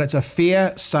counterpoint, but it's a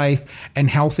fair, safe and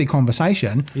healthy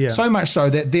conversation, so much so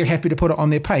that they're happy to put it on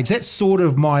their page. That's sort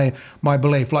of my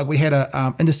belief. Like we had a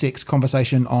intersex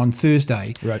conversation on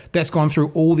Thursday. Right. That's gone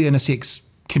through all the intersex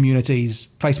communities'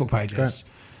 Facebook pages. Right.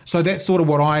 So that's sort of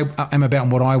what I am about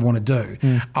and what I want to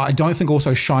do. I don't think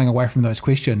also shying away from those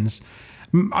questions.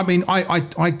 I mean,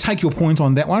 I take your point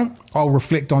on that one. I'll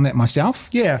reflect on that myself.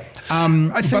 Yeah.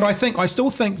 But I still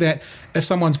think that if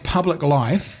someone's public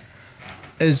life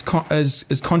is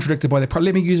contradicted by their...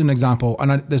 Let me use an example.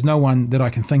 And there's no one that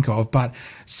I can think of, but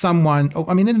someone...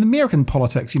 I mean, in American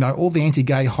politics, all the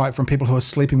anti-gay hype from people who are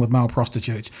sleeping with male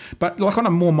prostitutes. But like on a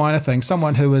more minor thing,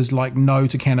 someone who is like no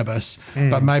to cannabis,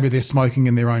 but maybe they're smoking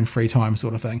in their own free time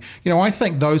sort of thing. I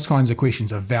think those kinds of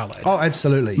questions are valid. Oh,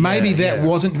 absolutely. Maybe that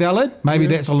wasn't valid. Maybe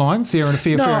that's a line. Fair enough.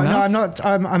 No, I'm not.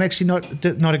 I'm actually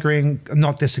not agreeing,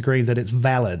 not disagreeing that it's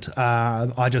valid.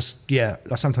 I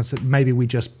sometimes think maybe we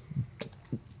just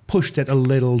pushed it a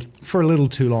little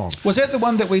too long. Was that the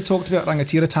one that we talked about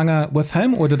Aotearohas with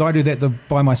him, or did I do that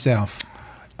by myself?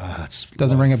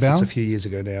 Doesn't ring a bell. It's a few years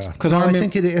ago now. Because I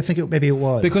think maybe it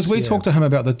was, because we talked to him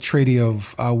about the Treaty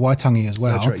of Waitangi as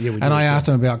well. That's right. Yeah, and I asked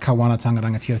him about kawanatanga,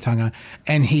 rangatira,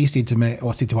 and he said to me,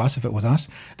 or said to us, if it was us,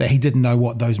 that he didn't know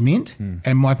what those meant.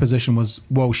 And my position was,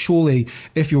 well, surely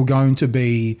if you're going to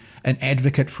be an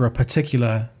advocate for a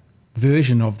particular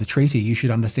version of the treaty, you should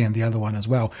understand the other one as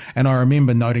well. And I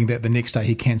remember noting that the next day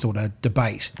he cancelled a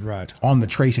debate on the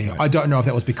treaty. Right. I don't know if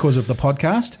that was because of the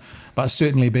podcast, but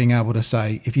certainly being able to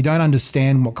say, if you don't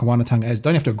understand what kawanatanga is,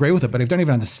 don't have to agree with it, but if you don't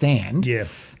even understand,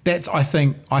 that's I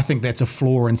think that's a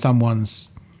flaw in someone's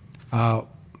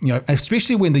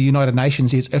especially when the United Nations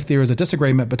says if there is a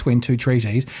disagreement between two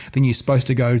treaties, then you're supposed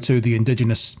to go to the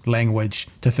indigenous language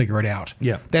to figure it out.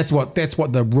 Yeah. That's what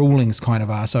the rulings kind of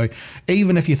are. So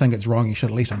even if you think it's wrong, you should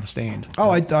at least understand.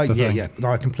 Oh, No,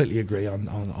 I completely agree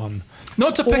on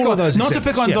not to pick all on of those not to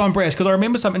pick on Don Brass, because I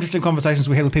remember some interesting conversations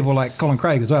we had with people like Colin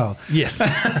Craig as well. Yes.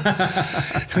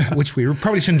 Which we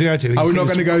probably shouldn't go to. We're not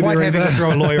going to go there. Quite having to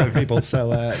throw a lawyer at people. So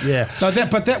No,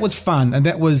 but that was fun, and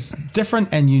that was different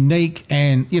and unique.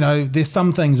 And there's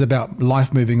some things about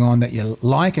life moving on that you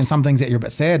like, and some things that you're a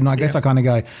bit sad. And I guess I kind of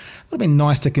go, it would have been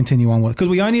nice to continue on with, because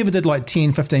we only ever did like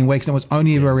 10, 15 weeks, and it was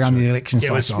only ever around the election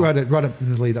cycle. It was right up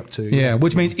in the lead up to. Yeah,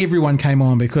 which means everyone came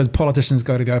on because politicians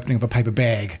go to go opening up a paper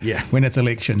bag when it's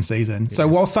election season. So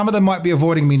while some of them might be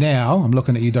avoiding me now, I'm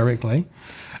looking at you directly.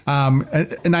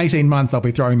 In 18 months, they'll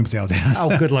be throwing themselves out.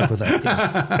 Oh, good luck with that.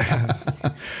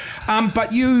 Yeah.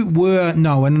 But you were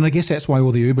known, and I guess that's why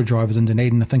all the Uber drivers in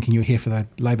Dunedin are thinking you're here for the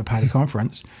Labour Party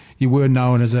conference. You were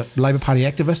known as a Labour Party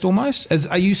activist almost.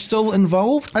 Are you still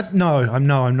involved? No, I'm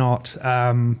not.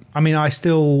 I mean,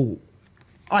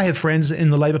 I have friends in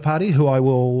the Labor Party who I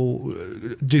will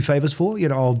do favours for. You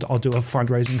know, I'll do a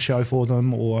fundraising show for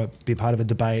them, or be part of a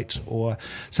debate or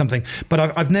something.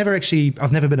 But I've never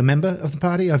been a member of the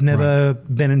party. I've never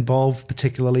been involved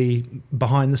particularly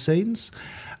behind the scenes.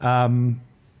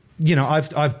 You know,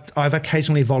 I've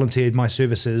occasionally volunteered my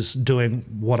services doing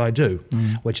what I do,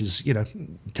 which is, you know,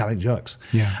 telling jokes.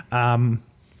 Yeah.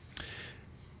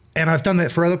 And I've done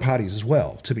that for other parties as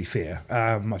well, to be fair.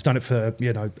 I've done it for,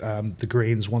 you know, the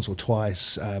Greens once or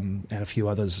twice, and a few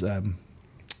others.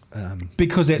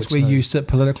 Because that's where you sit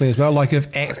politically as well. Like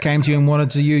if ACT came to you and wanted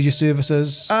to use your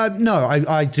services? No,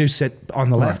 I do sit on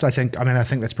the left. I think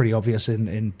that's pretty obvious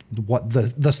in what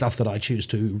the stuff that I choose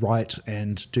to write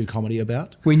and do comedy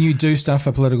about. When you do stuff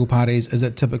for political parties, is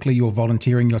it typically you're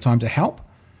volunteering your time to help?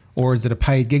 Or is it a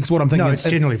paid gig? So what I'm thinking is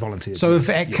it's generally volunteer. So if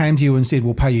ACT came to you and said,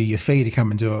 we'll pay you your fee to come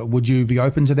and do it, would you be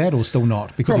open to that or still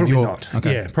not? Because probably not.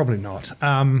 Okay. Yeah, probably not.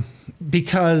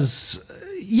 Because,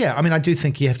 yeah, I mean, I do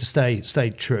think you have to stay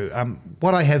true.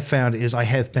 What I have found is I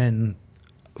have been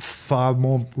far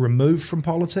more removed from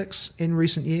politics in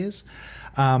recent years.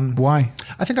 Why?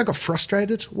 I think I got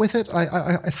frustrated with it.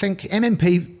 I think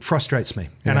MMP frustrates me.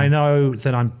 And I know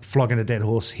that I'm flogging a dead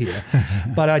horse here.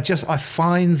 But I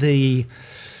find the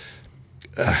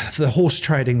horse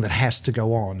trading that has to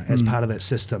go on as part of that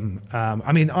system.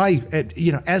 I mean,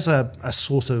 as a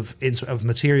source of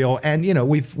material, and you know,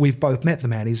 we've both met the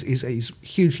man. He's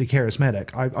hugely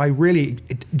charismatic. I really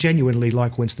genuinely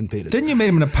like Winston Peters. Didn't you meet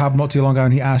him in a pub not too long ago,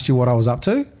 and he asked you what I was up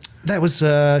to? That was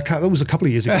a couple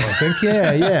of years ago, I think.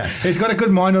 Yeah. He's got a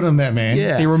good mind on him, that man.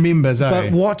 Yeah. He remembers,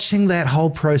 But watching that whole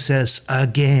process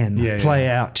again play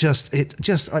out,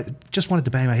 I just wanted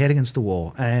to bang my head against the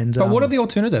wall. But what are the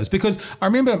alternatives? Because I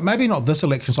remember, maybe not this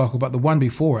election cycle, but the one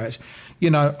before it, you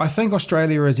know, I think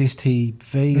Australia is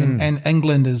STV and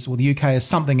England is, well, the UK is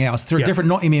something else. They're different,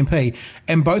 not MMP.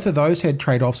 And both of those had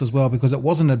trade-offs as well, because it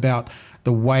wasn't about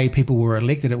the way people were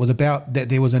elected. It was about that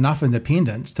there was enough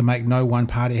independence to make no one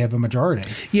party have a majority.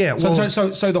 Yeah.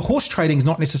 So the horse trading is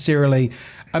not necessarily,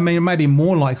 I mean, it may be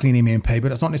more likely in MMP,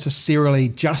 but it's not necessarily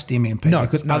just MMP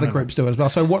because other groups do it as well.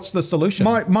 So what's the solution?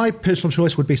 My personal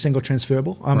choice would be single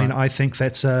transferable. I mean, I think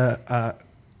that's a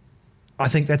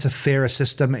fairer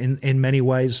system in many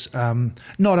ways,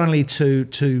 not only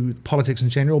to politics in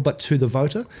general, but to the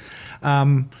voter. I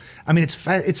mean,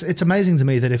 it's amazing to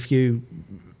me that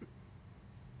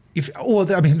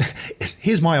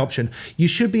here's my option. You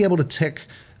should be able to tick,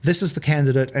 this is the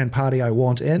candidate and party I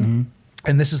want in,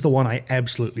 and this is the one I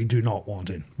absolutely do not want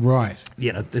in. Right.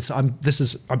 You know, I'm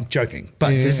joking, but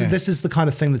this is the kind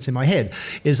of thing that's in my head.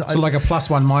 Like a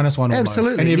 +1, -1 almost,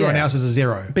 absolutely, and everyone else is a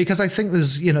zero. Because I think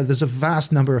there's a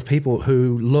vast number of people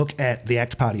who look at the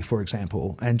ACT Party, for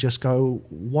example, and just go,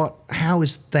 how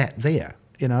is that there?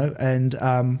 You know, and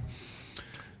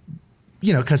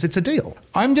you know, because it's a deal.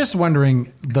 I'm just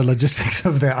wondering the logistics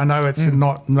of that. I know it's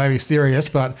not maybe serious,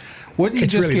 but wouldn't you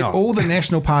just get all the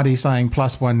national parties saying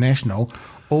 +1 national,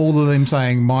 all of them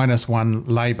saying -1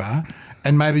 Labor,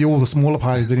 and maybe all the smaller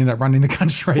parties would end up running the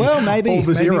country? Well,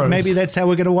 maybe that's how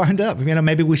we're going to wind up. You know,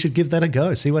 maybe we should give that a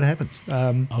go, see what happens.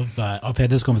 I've had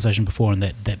this conversation before, and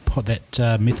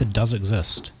that method does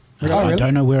exist. Really? I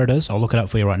don't know where it is. I'll look it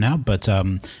up for you right now, but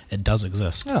it does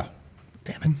exist. Oh.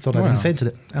 Damn it, thought I'd invented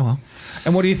it. Oh well.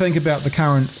 And what do you think about the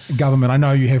current government? I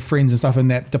know you have friends and stuff in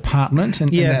that department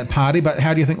and in that party, but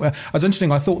how do you think? Well, it was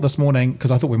interesting. I thought this morning,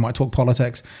 because I thought we might talk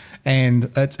politics,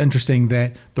 and it's interesting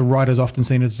that the right is often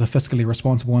seen as fiscally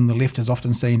responsible and the left is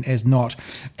often seen as not.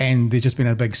 And there's just been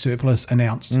a big surplus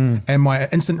announced. And my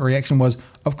instant reaction was,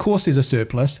 of course there's a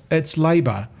surplus. It's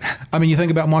Labor. I mean, you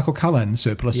think about Michael Cullen,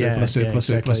 surplus, and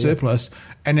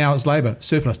now it's Labor,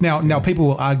 surplus. Now people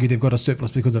will argue they've got a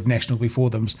surplus because of National Before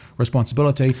Them's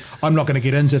responsibility. I'm not going to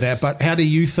get into that, but how do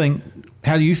you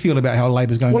feel about how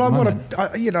Labor's going at the moment?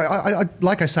 I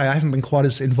like I say, I haven't been quite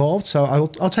as involved, so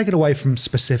I'll take it away from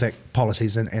specific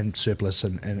policies and surplus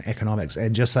and economics,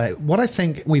 and just say what I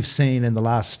think we've seen in the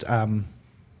last, are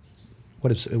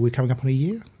we coming up on a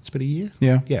year? It's been a year?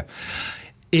 Yeah.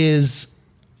 Is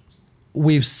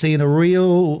we've seen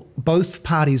both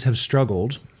parties have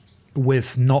struggled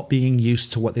with not being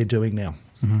used to what they're doing now.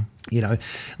 You know,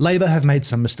 Labor have made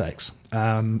some mistakes.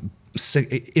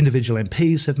 Individual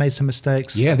MPs have made some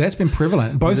mistakes. Yeah, that's been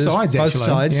prevalent. Both sides,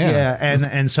 yeah.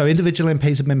 And so individual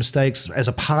MPs have made mistakes. As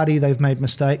a party, they've made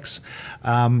mistakes.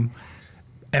 And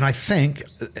I think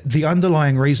the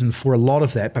underlying reason for a lot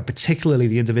of that, but particularly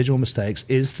the individual mistakes,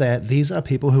 is that these are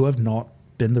people who have not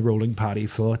been the ruling party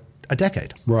for a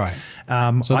decade. Right.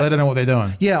 So they don't know what they're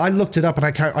doing. Yeah, I looked it up, and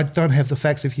I don't have the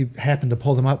facts if you happen to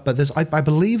pull them up, but I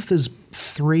believe there's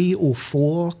 3 or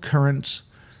 4 current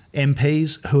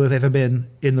MPs who have ever been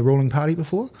in the ruling party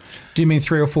before. Do you mean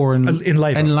 3 or 4 in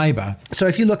Labour? In Labour. So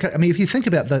if you look at, if you think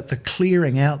about the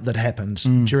clearing out that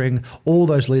happened during all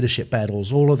those leadership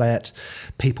battles, all of that,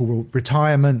 people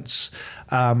retirements,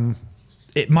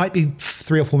 it might be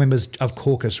 3 or 4 members of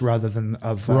caucus rather than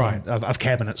of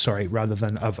cabinet, rather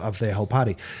than of their whole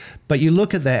party. But you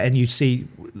look at that and you see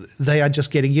they are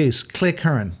just getting used. Claire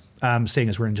Curran, seeing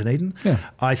as we're in Dunedin,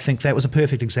 I think that was a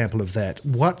perfect example of that.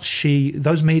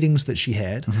 Those meetings that she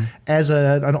had as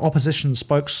an opposition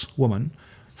spokeswoman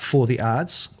for the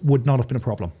arts would not have been a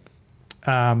problem.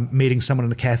 Meeting someone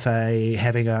in a cafe,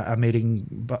 having a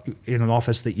meeting in an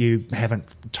office that you haven't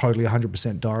totally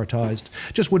 100%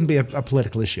 diarised, just wouldn't be a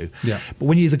political issue. Yeah. But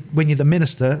when you're the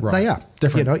minister, they are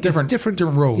different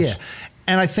rules. Yeah.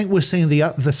 And I think we're seeing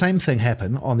the same thing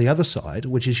happen on the other side,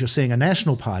 which is you're seeing a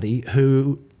national party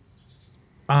who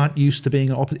aren't used to being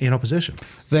in opposition.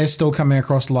 They're still coming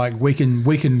across like we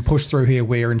can push through here,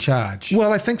 we're in charge.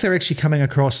 Well, I think they're actually coming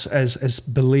across as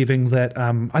believing that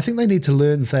I think they need to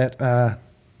learn that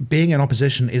being in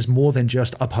opposition is more than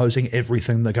just opposing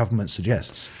everything the government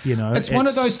suggests. It's one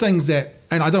of those things that,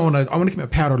 and I want to keep my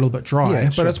powder a little bit dry,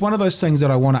 but it's one of those things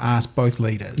that I want to ask both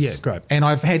leaders. Yeah, great. And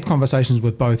I've had conversations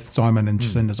with both Simon and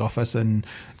Jacinda's office, and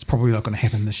it's probably not going to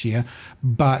happen this year.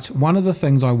 But one of the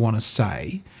things I want to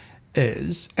say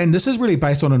is, and this is really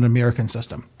based on an American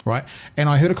system, right? And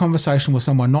I heard a conversation with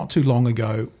someone not too long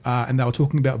ago, and they were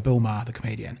talking about Bill Maher, the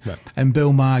comedian, and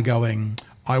Bill Maher going,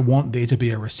 I want there to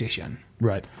be a recession.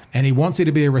 Right. And he wants there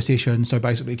to be a recession, so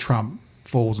basically Trump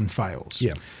falls and fails.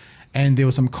 Yeah. And there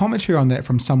was some commentary on that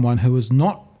from someone who was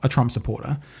not a Trump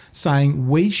supporter, saying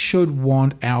we should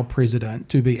want our president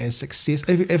to be as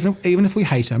successful, even if we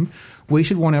hate him, we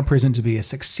should want our president to be as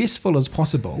successful as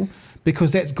possible,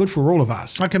 because that's good for all of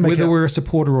us, whether we're a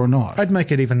supporter or not. I'd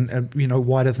make it even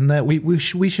wider than that. We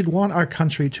should want our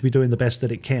country to be doing the best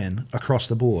that it can across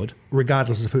the board,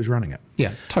 regardless of who's running it.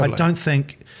 Yeah, totally. I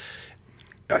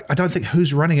don't think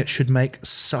who's running it should make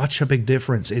such a big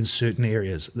difference in certain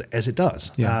areas as it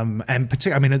does. Yeah. And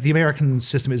particularly, the American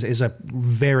system is a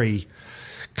very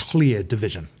clear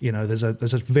division. There's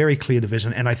a very clear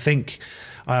division, and I think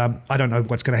I don't know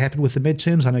what's going to happen with the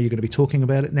midterms. I know you're going to be talking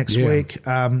about it next week.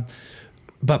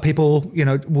 But people,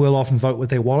 will often vote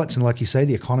with their wallets, and like you say,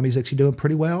 the economy is actually doing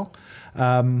pretty well.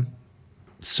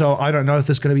 So I don't know if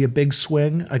there's going to be a big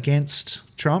swing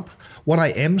against Trump. What I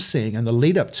am seeing in the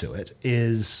lead up to it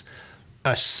is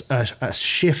a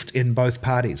shift in both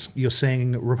parties. You're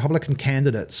seeing Republican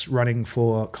candidates running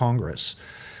for Congress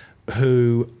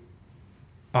who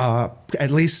are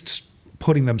at least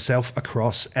putting themselves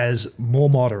across as more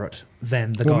moderate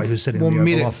than the guy who's sitting in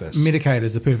the Oval Office. Medicaid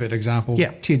is the perfect example. Yeah.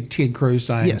 Ted Cruz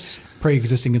saying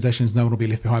pre-existing conditions, no one will be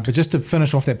left behind. But just to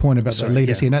finish off that point about the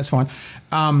leaders here, and that's fine.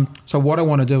 So what I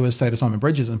want to do is say to Simon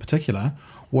Bridges in particular,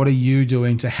 what are you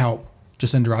doing to help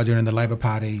Jacinda Ardern and the Labor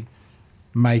Party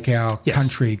make our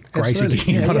country great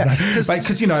again? Because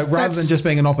rather than just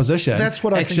being in opposition, that's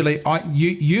what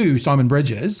you Simon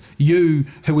Bridges, you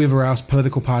whoever else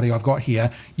political party I've got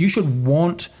here, you should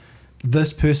want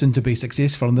this person to be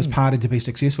successful and this party to be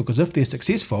successful, because if they're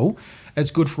successful,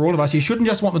 it's good for all of us. You shouldn't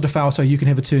just want them to fail so you can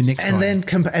have a turn next time.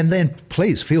 And then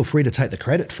please feel free to take the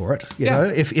credit for it. You know,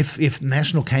 if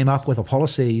National came up with a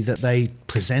policy that they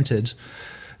presented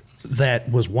that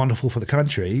was wonderful for the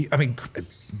country, I mean,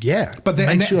 but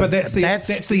that's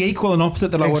the equal and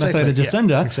opposite that I want to say to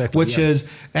Jacinda, which is,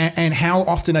 and how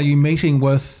often are you meeting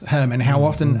with him, and how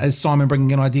often is Simon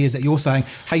bringing in ideas that you're saying,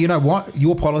 hey, you know what,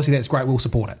 your policy, that's great, we'll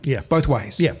support it. Yeah, both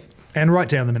ways. Yeah, and right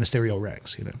down the ministerial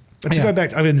ranks, But to go back,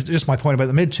 just my point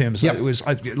about the midterms, it was,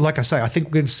 like I say, I think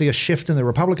we're going to see a shift in the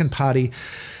Republican Party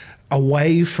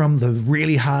away from the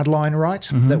really hardline right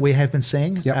that we have been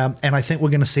seeing, and I think we're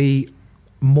going to see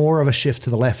more of a shift to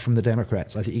the left from the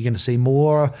Democrats. I think you're going to see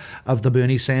more of the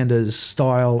Bernie Sanders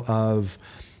style of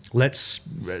let's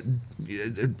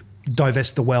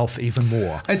divest the wealth even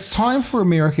more. It's time for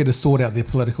America to sort out their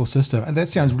political system. And that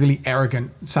sounds really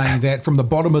arrogant, saying that from the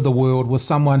bottom of the world with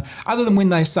someone, other than when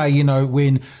they say,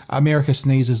 when America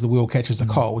sneezes, the world catches a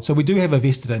cold. So we do have a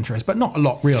vested interest, but not a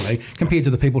lot really compared to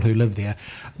the people who live there.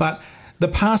 But the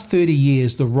past 30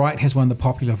 years, the right has won the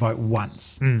popular vote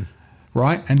once.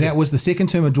 Right? And that was the second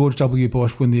term of George W.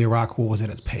 Bush when the Iraq War was at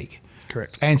its peak.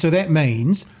 Correct. And so that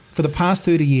means for the past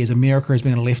 30 years, America has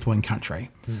been a left-wing country,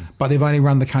 but they've only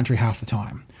run the country half the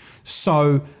time.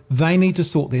 So they need to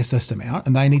sort their system out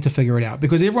and they need to figure it out,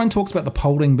 because everyone talks about the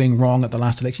polling being wrong at the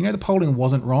last election. The polling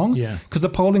wasn't wrong because the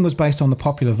polling was based on the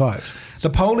popular vote. The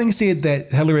polling said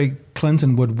that Hillary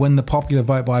Clinton would win the popular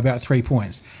vote by about 3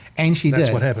 points, and she did.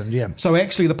 That's what happened, yeah. So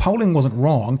actually the polling wasn't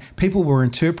wrong. People were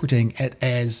interpreting it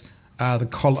as the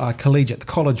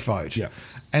college vote,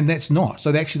 and that's not.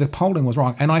 So actually the polling was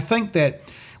wrong. And I think that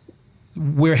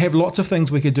we have lots of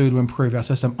things we could do to improve our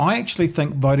system. I actually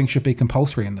think voting should be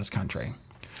compulsory in this country.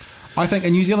 I think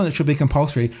in New Zealand it should be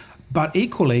compulsory, but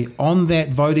equally on that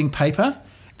voting paper,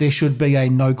 there should be a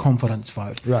no confidence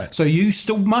vote. Right. So you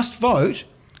still must vote,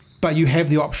 but you have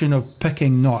the option of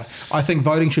picking not. I think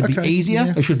voting should be easier.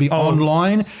 Yeah. It should be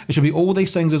online. It should be all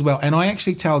these things as well. And I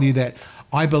actually tell you that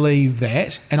I believe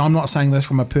that, and I'm not saying this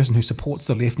from a person who supports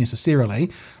the left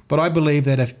necessarily, but I believe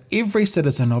that if every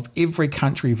citizen of every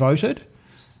country voted,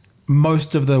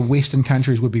 most of the Western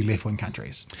countries would be left-wing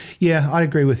countries. Yeah, I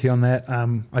agree with you on that.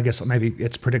 I guess maybe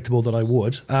it's predictable that I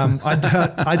would.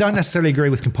 I don't necessarily agree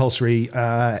with compulsory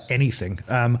anything,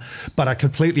 but I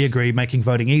completely agree making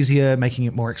voting easier, making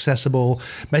it more accessible,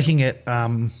 making it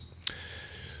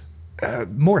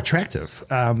more attractive.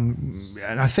 And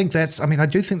I think I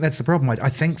do think that's the problem. I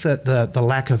think that the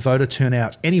lack of voter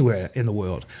turnout anywhere in the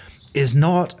world is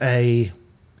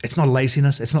it's not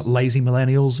laziness. It's not lazy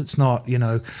millennials. It's not,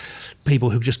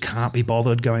 people who just can't be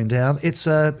bothered going down. It's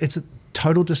a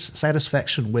total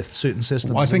dissatisfaction with certain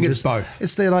systems. Well, I think it's both.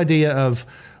 It's that idea of,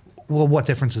 well, what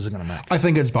difference is it going to make? I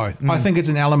think it's both. I think it's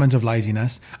an element of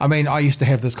laziness. I mean, I used to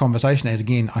have this conversation, as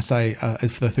again, I say for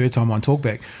the third time on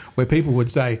Talkback, where people would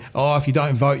say, oh, if you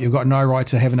don't vote, you've got no right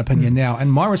to have an opinion now.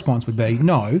 And my response would be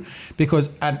no, because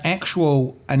an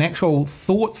actual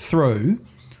thought through,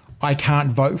 I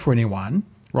can't vote for anyone.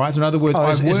 Right, so in other words,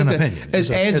 is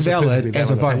as valid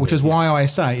as a vote, which is why I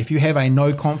say if you have a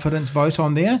no confidence vote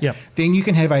on there, then you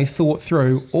can have a thought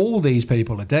through. All these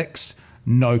people are dicks,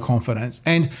 no confidence,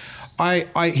 and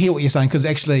I hear what you're saying, because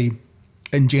actually,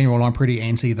 in general, I'm pretty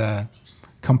anti the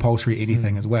compulsory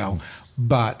anything as well.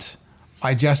 But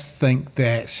I just think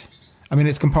that,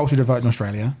 it's compulsory to vote in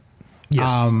Australia.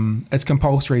 Yes, it's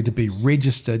compulsory to be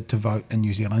registered to vote in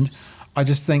New Zealand. I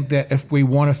just think that if we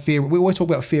want we always talk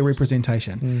about fair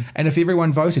representation. And if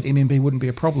everyone voted, MMB wouldn't be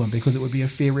a problem, because it would be a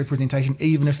fair representation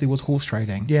even if there was horse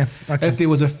trading. Yeah. Okay. If there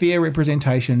was a fair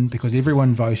representation because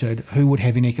everyone voted, who would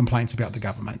have any complaints about the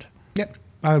government? Yep.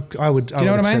 I would. Do you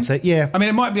know what I mean? That. Yeah.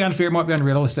 It might be unfair, it might be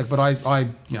unrealistic, but if I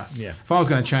was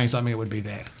going to change something, it would be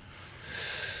that.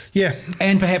 Yeah.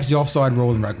 And perhaps the offside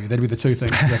rule in rugby. That'd be the two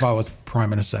things if I was Prime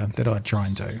Minister that I'd try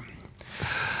and do.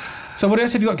 So what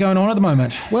else have you got going on at the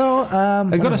moment? Well,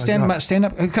 I've got a stand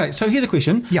up. Okay, so here's a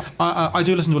question. Yeah. I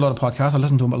do listen to a lot of podcasts. I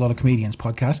listen to a lot of comedians'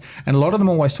 podcasts, and a lot of them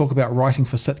always talk about writing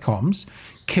for sitcoms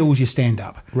kills your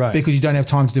stand-up. Right. Because you don't have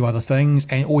time to do other things,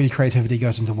 and all your creativity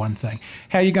goes into one thing.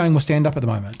 How are you going with stand-up at the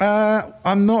moment?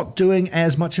 I'm not doing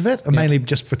as much of it, mainly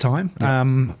just for time.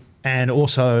 Yeah. And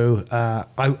also,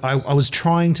 I was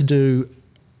trying to do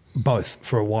both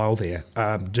for a while there.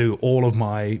 Do all of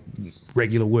my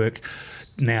regular work,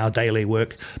 now daily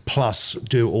work, plus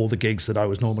do all the gigs that I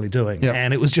was normally doing. Yep.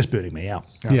 And it was just burning me out.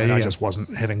 I just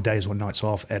wasn't having days or nights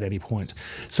off at any point.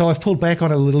 So I've pulled back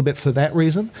on it a little bit for that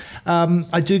reason.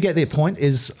 I do get their point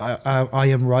is I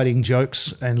am writing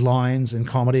jokes and lines and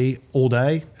comedy all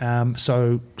day.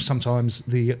 So sometimes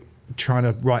trying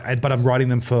to write, but I'm writing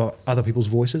them for other people's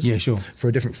voices. Yeah, sure. For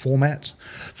a different format,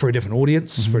 for a different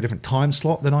audience, for a different time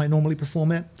slot than I normally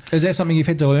perform at. Is that something you've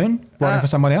had to learn, writing for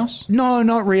someone else? No,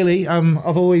 not really.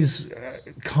 I've always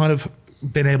kind of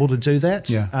been able to do that.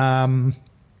 Yeah.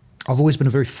 I've always been a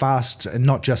very fast, and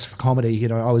not just for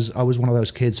comedy. I was one of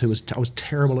those kids who was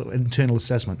terrible at internal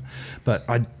assessment, but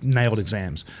I nailed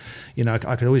exams. I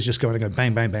could always just go in and go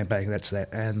bang, bang, bang, bang. That's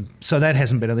that, and so that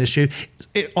hasn't been an issue.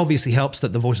 It obviously helps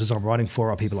that the voices I'm writing for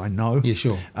are people I know. Yeah,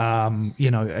 sure. I've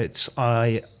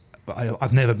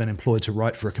never been employed to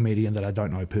write for a comedian that I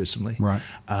don't know personally. Right.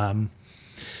 It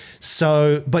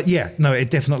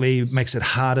definitely makes it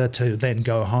harder to then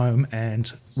go home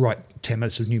and write 10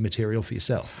 minutes of new material for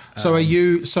yourself. So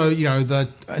the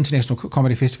International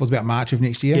Comedy Festival is about March of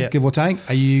next year, give or take.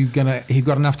 Have you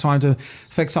got enough time to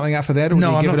fix something up for that? Or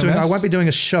no, I won't be doing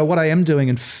a show. What I am doing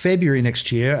in February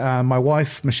next year, my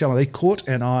wife, Michelle Lecourt,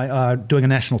 and I are doing a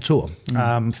national tour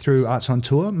through Arts on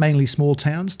Tour, mainly small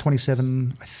towns,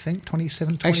 27.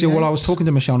 Actually, I was talking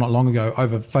to Michelle not long ago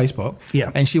over Facebook,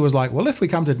 and she was like, well, if we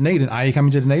come to Dunedin, are you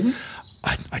coming to Dunedin?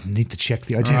 I need to check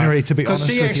the itinerary to be honest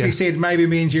with you. Because she actually said maybe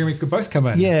me and Jeremy could both come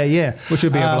in. Yeah. Which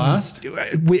would be a blast.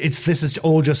 This is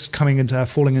all just falling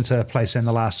into place in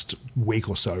the last week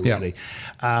or so, really.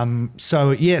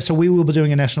 So we will be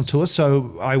doing a national tour.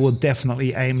 So I will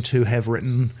definitely aim to have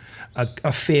written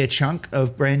a fair chunk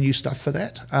of brand new stuff for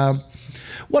that.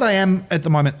 What I am at the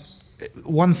moment,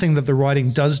 one thing that the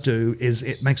writing does do is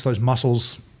it makes those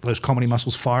comedy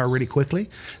muscles fire really quickly.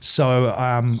 So,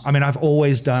 I've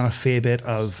always done a fair bit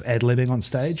of ad-libbing on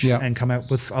stage and come out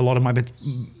with a lot of my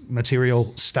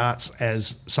material starts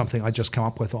as something I just come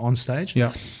up with on stage.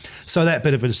 Yeah. So that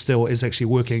bit of it still is actually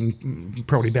working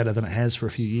probably better than it has for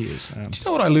a few years. Do you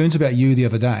know what I learned about you the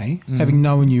other day, having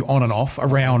known you on and off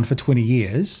around for 20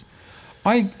 years?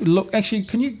 Can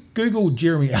you Google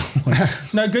Jeremy Elwood?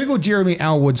 No, Google Jeremy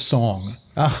Elwood song.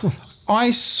 Oh. I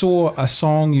saw a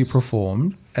song you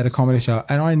performed at a comedy show,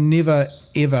 and I never,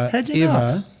 ever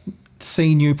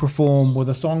seen you perform with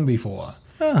a song before.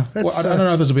 Oh, that's, I don't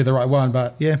know if this will be the right one,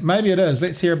 but maybe it is.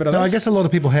 Let's hear a bit of this. I guess a lot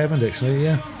of people haven't actually,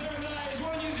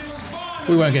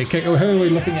 We won't get kicked. Who are we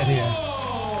looking at here?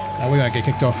 No, we won't get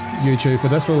kicked off YouTube for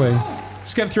this, will we?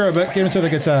 Skip through a bit, get into the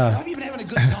guitar.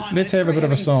 Let's have a bit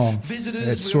of a song.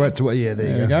 That's right. There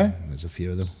you go. There's a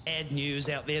few of them. Ad news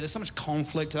out there. There's so much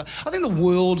conflict. I think the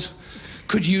world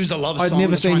could use a love song. I'd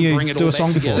never seen you do a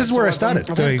song before. This is where I started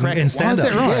doing in stand-up.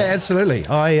 Is that right? Yeah, absolutely.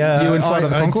 You in Flight of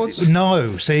the Conchords?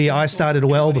 No. See, I started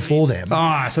well before them.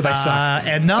 So they suck.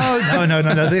 And no,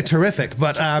 they're terrific.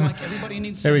 But everybody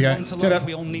needs there we go. To love.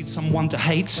 We all need someone to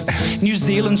hate. New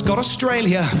Zealand's got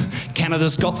Australia.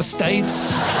 Canada's got the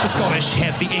States. The Scottish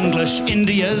have the English.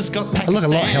 India's got Pakistan. I look a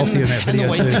lot healthier in that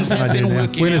video too than I do now.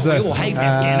 When is this? We all hate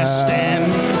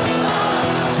Afghanistan.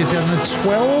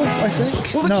 2012, I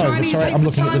think. Well, the Chinese hate I'm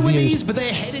looking the at the views. Taiwanese, but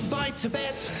they're headed by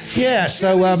Tibet. Yeah,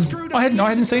 so I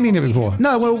hadn't seen any of it before.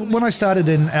 No, well, when I started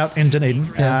out in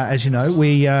Dunedin, as you know,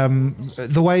 we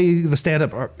the way the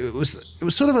stand-up it was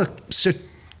sort of a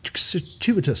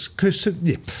circuitous,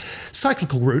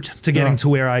 cyclical route to getting to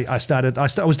where I started. I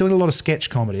was doing a lot of sketch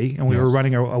comedy, and we were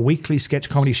running a weekly sketch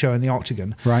comedy show in the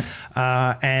Octagon. Right.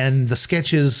 And the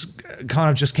sketches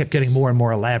kind of just kept getting more and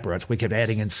more elaborate. We kept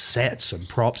adding in sets and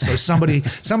props. So somebody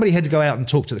had to go out and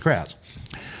talk to the crowds.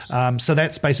 So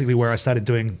that's basically where I started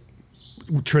doing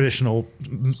traditional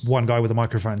one guy with a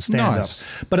microphone stand-up. Nice.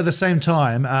 But at the same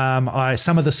time,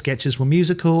 some of the sketches were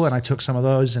musical, and I took some of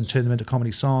those and turned them into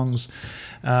comedy songs.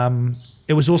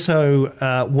 It was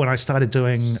also when I started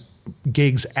doing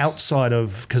gigs outside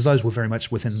of, because those were very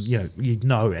much within,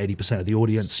 80% of the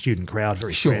audience, student crowd,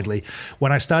 very friendly.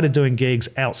 When I started doing gigs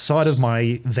outside of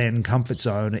my then comfort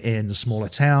zone in smaller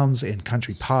towns, in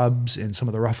country pubs, in some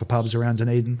of the rougher pubs around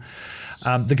Dunedin,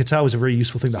 the guitar was a very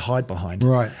useful thing to hide behind.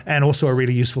 Right. And also a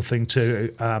really useful thing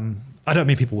to, I don't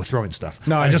mean people were throwing stuff.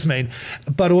 No. I just mean,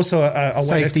 but also a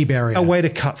safety barrier. A way to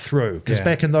cut through. Because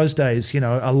back in those days,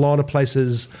 a lot of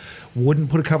places wouldn't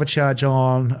put a cover charge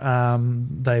on.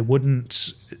 They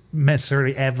wouldn't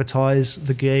necessarily advertise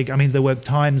the gig. I mean, there were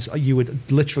times you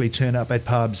would literally turn up at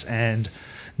pubs and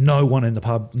no one in the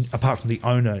pub, apart from the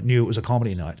owner, knew it was a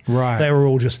comedy night. Right. They were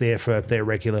all just there for their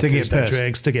regular Thursday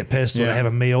drinks, to get pissed or to have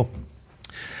a meal.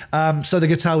 So the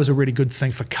guitar was a really good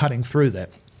thing for cutting through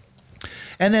that.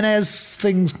 And then as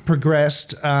things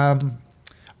progressed, I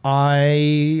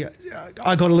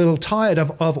got a little tired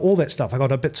of all that stuff. I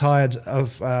got a bit tired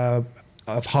of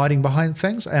hiding behind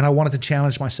things, and I wanted to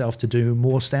challenge myself to do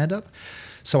more stand-up.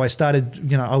 So I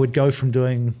started, I would go from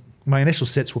doing, my initial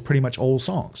sets were pretty much all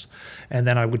songs, and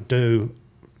then I would do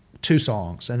 2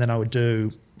 songs, and then I would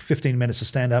do 15 minutes of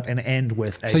stand-up and end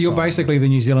with a So you're song. basically the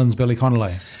New Zealand's Billy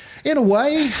Connolly. In a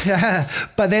way,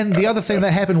 but then the other thing that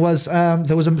happened was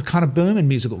there was a kind of boom in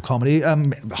musical comedy,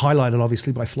 highlighted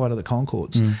obviously by Flight of the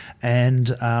Conchords, and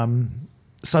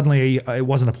suddenly it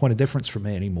wasn't a point of difference for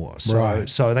me anymore.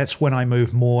 So that's when I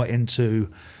moved more into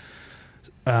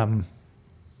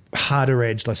harder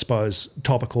edged, I suppose,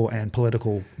 topical and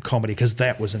political comedy, because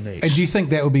that was a niche. And do you think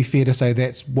that would be fair to say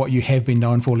that's what you have been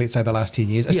known for, let's say, the last 10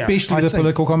 years, especially the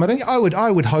political comedy? I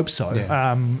would hope so.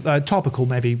 Yeah. Topical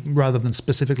maybe rather than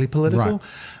specifically political.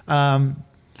 Right.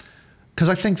 Because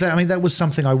I think that was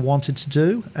something I wanted to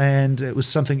do, and it was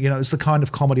something, it's the kind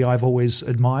of comedy I've always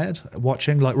admired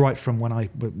watching, like right from when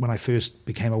I first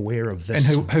became aware of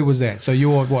this. And who was that? So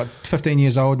you're 15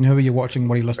 years old, and who were you watching?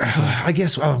 What are you listening to? I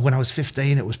guess when I was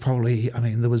 15, it was probably,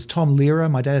 there was Tom Lehrer.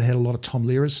 My dad had a lot of Tom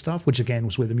Lehrer's stuff, which again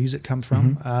was where the music come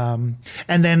from. Mm-hmm.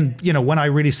 And then when I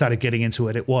really started getting into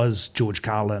it, it was George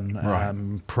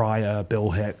Carlin, Pryor,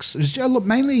 Bill Hicks. It was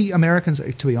mainly Americans,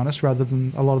 to be honest, rather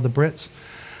than a lot of the Brits.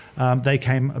 They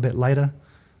came a bit later,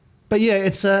 but yeah,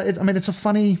 it's a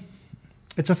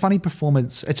it's a funny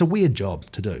performance. It's a weird job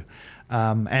to do.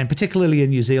 And particularly in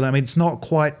New Zealand, I mean, it's not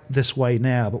quite this way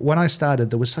now, but when I started,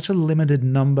 there was such a limited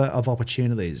number of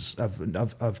opportunities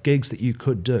of gigs that you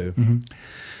could do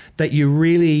that you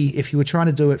really, if you were trying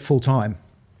to do it full time,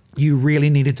 you really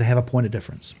needed to have a point of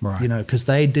difference, right? You know, because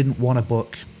they didn't want to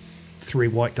book 3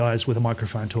 white guys with a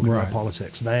microphone talking about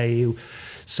politics.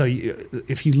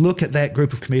 If you look at that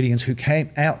group of comedians who came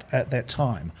out at that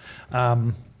time,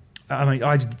 I mean,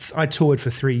 I toured for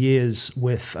 3 years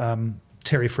with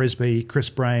Terry Frisbee, Chris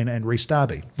Brain, and Rhys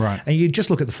Darby. Right. And you just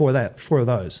look at the four of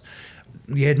those.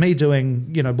 You had me doing,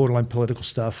 you know, borderline political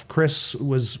stuff. Chris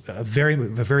was a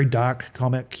very dark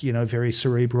comic, you know, very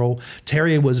cerebral.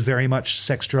 Terry was very much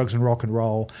sex, drugs, and rock and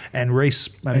roll. And Rhys,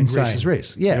 Rhys is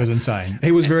Rhys. Yeah, it was insane.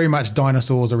 He was very much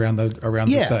dinosaurs around the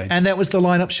stage. And that was the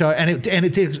lineup show, and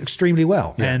it did extremely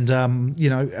well. Yeah. And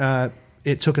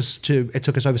it took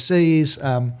us overseas.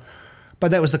 But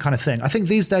that was the kind of thing. I think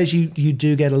these days you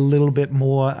do get a little bit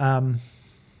more,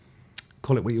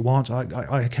 call it what you want.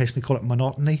 I occasionally call it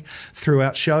monotony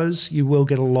throughout shows. You will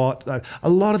get a lot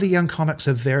of the young comics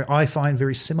are I find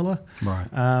very similar.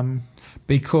 Right.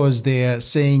 Because they're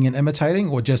seeing and imitating,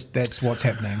 or just that's what's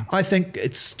happening? I think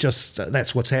it's just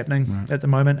that's what's happening at the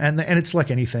moment. And it's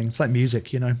like anything. It's like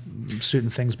music, you know.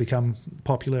 Certain things become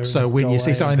popular. So when you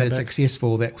see something that's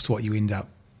successful, that's what you end up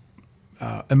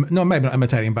no, maybe not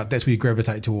imitating, but that's where you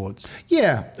gravitate towards.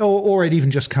 Yeah, or it even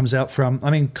just comes out from.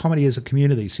 I mean, comedy is a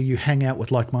community, so you hang out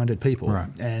with like-minded people, right?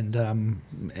 And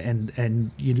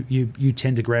you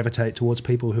tend to gravitate towards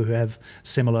people who have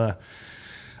similar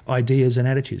ideas and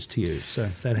attitudes to you. So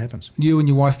that happens. You and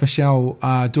your wife Michelle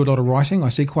do a lot of writing. I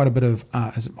see quite a bit of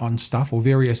on stuff or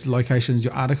various locations.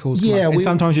 Your articles, and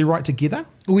sometimes you write together.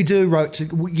 We do write.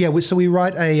 So we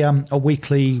write a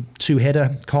weekly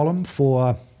 2-header column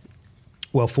for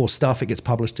stuff. It gets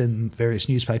published in various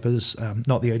newspapers,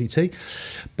 not the ODT,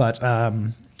 but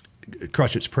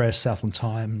Christchurch Press, Southland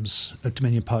Times,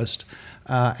 Dominion Post.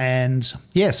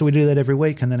 So we do that every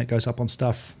week, and then it goes up on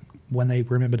stuff when they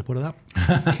remember to put it up,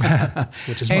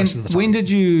 which is most of the time. When did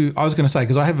you, I was going to say,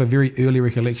 because I have a very early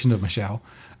recollection of Michelle,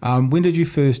 when did you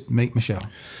first meet Michelle?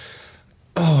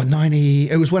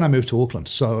 It was when I moved to Auckland,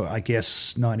 so I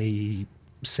guess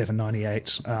 97,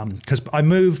 98, because I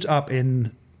moved up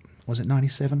in, was it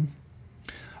 97?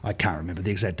 I can't remember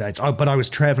the exact dates, but I was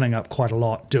travelling up quite a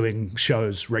lot, doing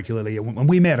shows regularly, and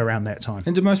we met around that time.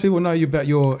 And do most people know you about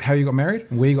how you got married,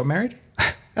 where you got married?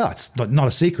 Oh, it's not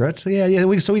a secret. Yeah.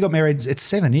 We got married. It's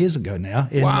 7 years ago now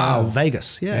in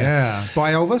Vegas. Yeah.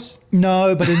 By Elvis?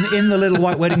 No, but in the little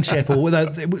white wedding chapel.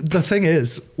 The thing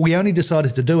is, we only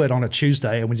decided to do it on a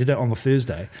Tuesday, and we did it on the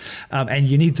Thursday. And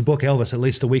you need to book Elvis at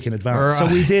least a week in advance. Right.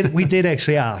 So we did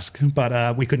actually ask,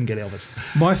 but we couldn't get Elvis.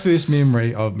 My first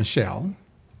memory of Michelle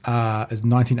is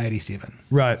 1987.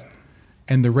 Right.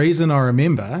 And the reason I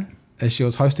remember is she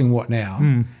was hosting What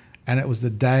Now? And it was the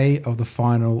day of the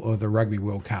final of the Rugby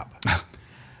World Cup.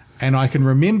 And I can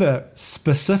remember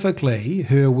specifically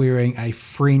her wearing a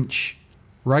French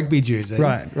rugby jersey.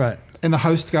 Right. And the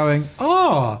host going,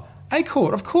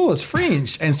 Aotearohas, of course,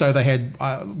 French. And so they had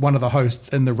one of the hosts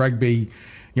in the rugby,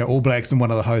 All Blacks, and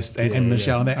one of the hosts, and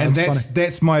Michelle. Yeah. And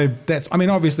that's I mean,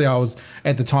 obviously I was,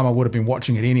 at the time I would have been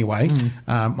watching it anyway.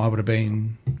 I would have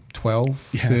been 12,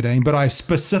 13, but I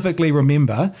specifically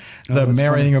remember the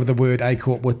marrying of the word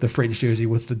Aotearohas with the French jersey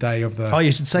with the day of the... Oh, you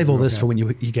should save all this for when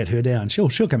you get her down. She'll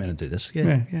come in and do this.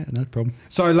 Yeah, no problem.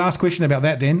 So last question about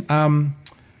that then.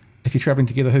 If you're travelling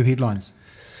together, who headlines?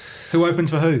 Who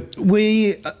opens for who?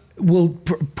 We will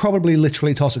probably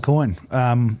literally toss a coin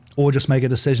or just make a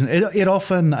decision. It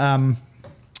often...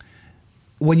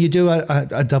 when you do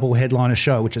a double headliner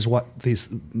show, which is what these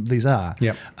are,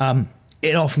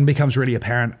 it often becomes really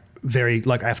apparent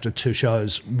after 2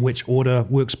 shows which order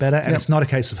works better, and it's not a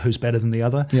case of who's better than the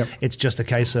other. It's just a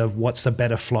case of what's the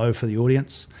better flow for the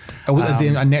audience. Is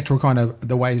there a natural kind of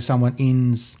the way someone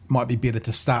ends might be better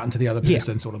to start into the other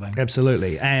person sort of thing?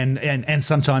 Absolutely, and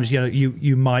sometimes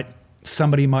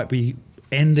somebody might be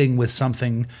ending with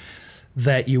something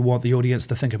that you want the audience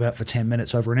to think about for 10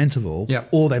 minutes over an interval,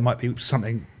 or they might be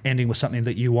ending with something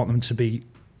that you want them to be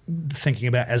thinking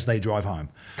about as they drive home.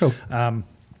 Cool.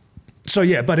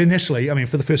 But initially, I mean,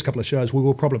 for the first couple of shows, we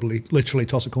will probably literally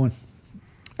toss a coin.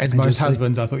 As most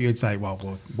husbands, I thought you'd say, well,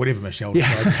 whatever Michelle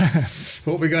decides,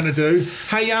 what we're going to do.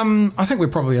 Hey, I think we're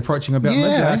probably approaching about midday.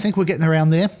 Yeah, I think we're getting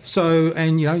around there. So,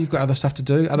 and you've got other stuff to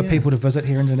do, other people to visit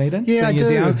here in Dunedin. Yeah, I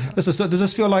do. Does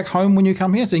this feel like home when you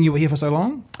come here, seeing you were here for so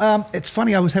long? It's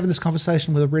funny, I was having this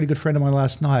conversation with a really good friend of mine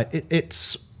last night.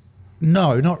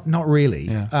 No, not really.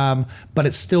 Yeah. But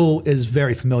it still is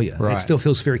very familiar. Right. It still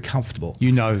feels very comfortable.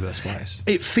 You know this place.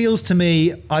 It feels to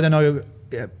me, I don't know,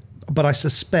 but I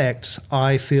suspect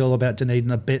I feel about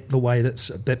Dunedin a bit the way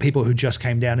that people who just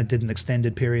came down and did an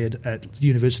extended period at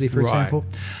university, for example.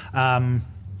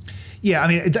 Yeah, I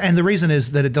mean, and the reason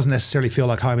is that it doesn't necessarily feel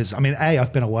like home. Is, I mean, A,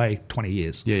 I've been away 20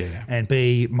 years. Yeah. And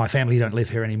B, my family don't live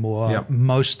here anymore. Yep.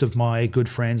 Most of my good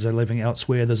friends are living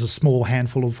elsewhere. There's a small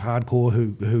handful of hardcore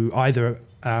who either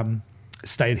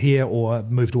stayed here or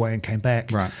moved away and came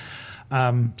back. Right.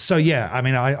 So, yeah, I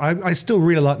mean, I still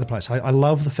really like the place. I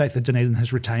love the fact that Dunedin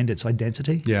has retained its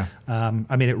identity. Yeah.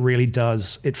 I mean, it really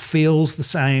does. It feels the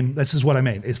same. This is what I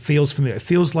mean. It feels familiar. It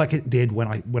feels like it did when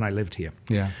I lived here.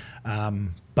 Yeah.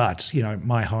 But you know,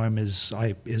 my home is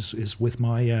with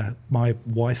my my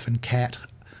wife and cat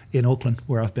in Auckland,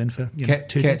 where I've been for 2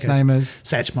 Cat's decades. name is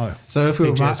Satchmo. So if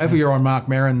you're on Mark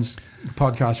Maron's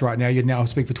podcast right now, you'd now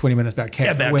speak for 20 minutes about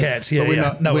cats. Cats, yeah. But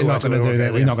we're not going to do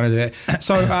that. We're not going to do that.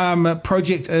 So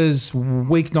project is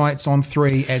weeknights on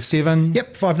 3 at 7.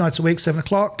 Yep, 5 nights a week, 7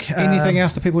 o'clock. Anything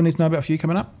else that people need to know about for you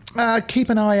coming up? Keep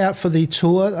an eye out for the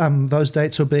tour. Those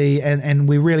dates will be, and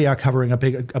we really are covering a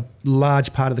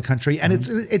large part of the country, and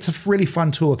it's a really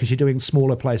fun tour because you're doing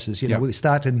smaller places. You know, we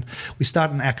start in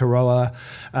Aotearohas,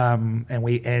 and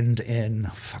we end in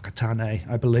Whakatane,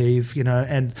 I believe. You know,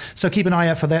 and so keep an eye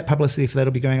out for that publicity. For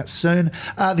that'll be going out soon.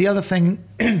 The other thing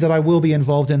that I will be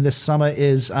involved in this summer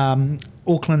is.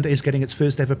 Auckland is getting its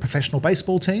first ever professional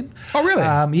baseball team. Oh, really?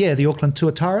 Yeah, the Auckland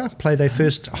Tuatara play their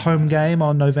first home game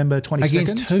on November 22nd.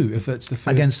 Against who, if it's the first?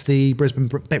 Against the Brisbane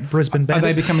Bandits. Are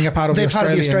they becoming a part of They're the part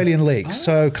of the Australian League. Oh.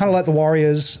 So kind of like the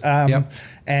Warriors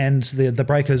and the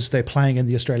Breakers, they're playing in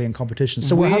the Australian competition.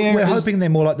 So we're hoping they're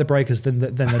more like the Breakers than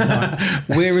the Knight.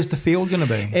 Where is the field going to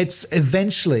be? It's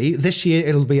eventually, this year,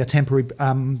 it'll be a temporary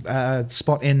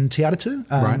spot in Te Aratu,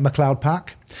 McLeod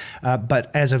Park.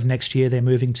 But as of next year, they're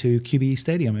moving to QBE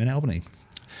Stadium in Albany.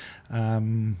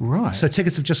 Right. So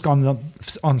tickets have just gone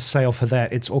on sale for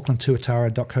that. It's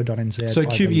aucklandtuatara.co.nz. So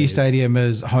QBE Stadium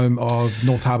is home of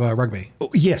North Harbour Rugby.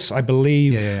 Yes, I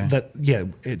believe that. Yeah,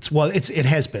 it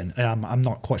has been. I'm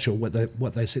not quite sure what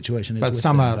their situation is. But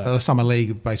summer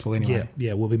league baseball anyway.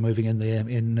 Yeah, we'll be moving in there,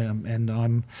 and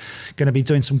I'm going to be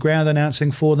doing some ground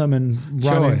announcing for them and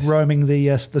roaming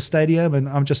the stadium. And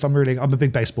I'm a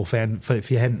big baseball fan.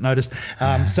 If you hadn't noticed,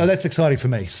 so that's exciting for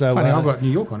me. So funny, I've got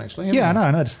New York on actually. Yeah, I know.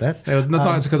 I noticed that.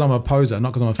 It's because I'm a poser,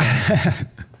 not because I'm a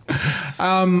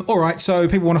fan. All right, so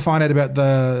people want to find out about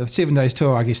the 7 days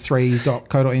tour, I guess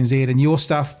 3.co.nz, and your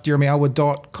stuff,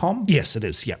 jeremyelwood.com? Yes, it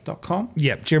is, .com?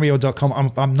 Yeah,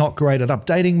 jeremyelwood.com. I'm not great at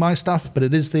updating my stuff, but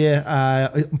it is there.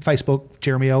 Facebook,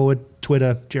 Jeremy Elwood.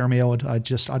 Twitter, Jeremy Elwood. I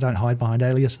don't hide behind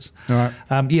aliases. All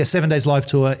right. 7 days live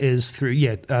tour is through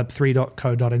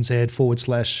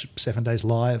 3.co.nz/7 days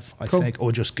live, I think,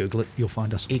 or just Google it. You'll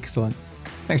find us. Excellent.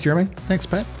 Thanks, Jeremy. Thanks,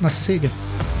 Pat. Nice to see you again.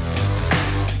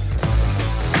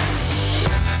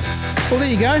 Well, there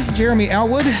you go. Jeremy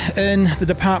Elwood in the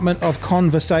Department of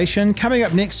Conversation. Coming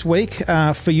up next week,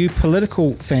 for you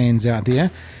political fans out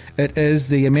there, it is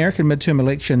the American midterm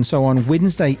election. So on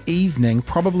Wednesday evening,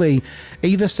 probably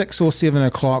either 6 or 7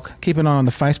 o'clock, keep an eye on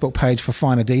the Facebook page for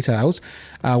finer details.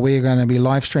 We're going to be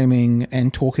live streaming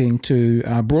and talking to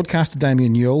broadcaster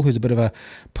Damien Newell, who's a bit of a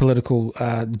political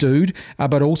dude,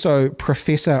 but also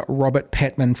Professor Robert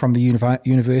Patman from the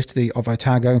University of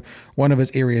Otago. One of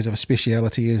his areas of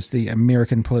speciality is the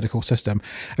American political system.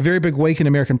 A very big week in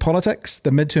American politics.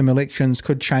 The midterm elections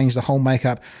could change the whole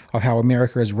makeup of how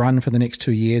America is run for the next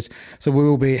 2 years. So we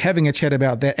will be having a chat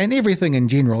about that and everything in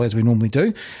general, as we normally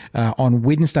do, on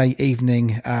Wednesday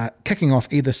evening, kicking off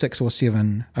either 6 or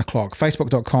 7 o'clock.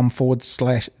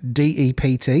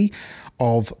 Facebook.com/DEPT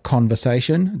of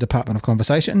Conversation, Department of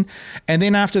Conversation. And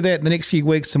then after that, the next few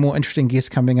weeks, some more interesting guests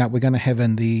coming up. We're going to have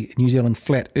in the New Zealand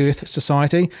Flat Earth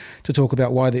Society to talk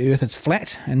about why the Earth is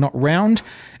flat and not round,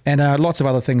 and lots of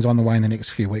other things on the way in the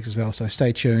next few weeks as well. So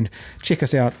stay tuned. Check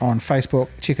us out on Facebook.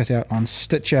 Check us out on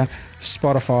Stitcher,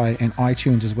 Spotify, and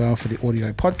iTunes as well for the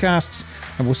audio podcasts.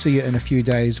 And we'll see you in a few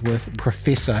days with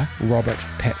Professor Robert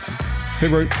Patman.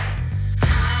 Hooroo.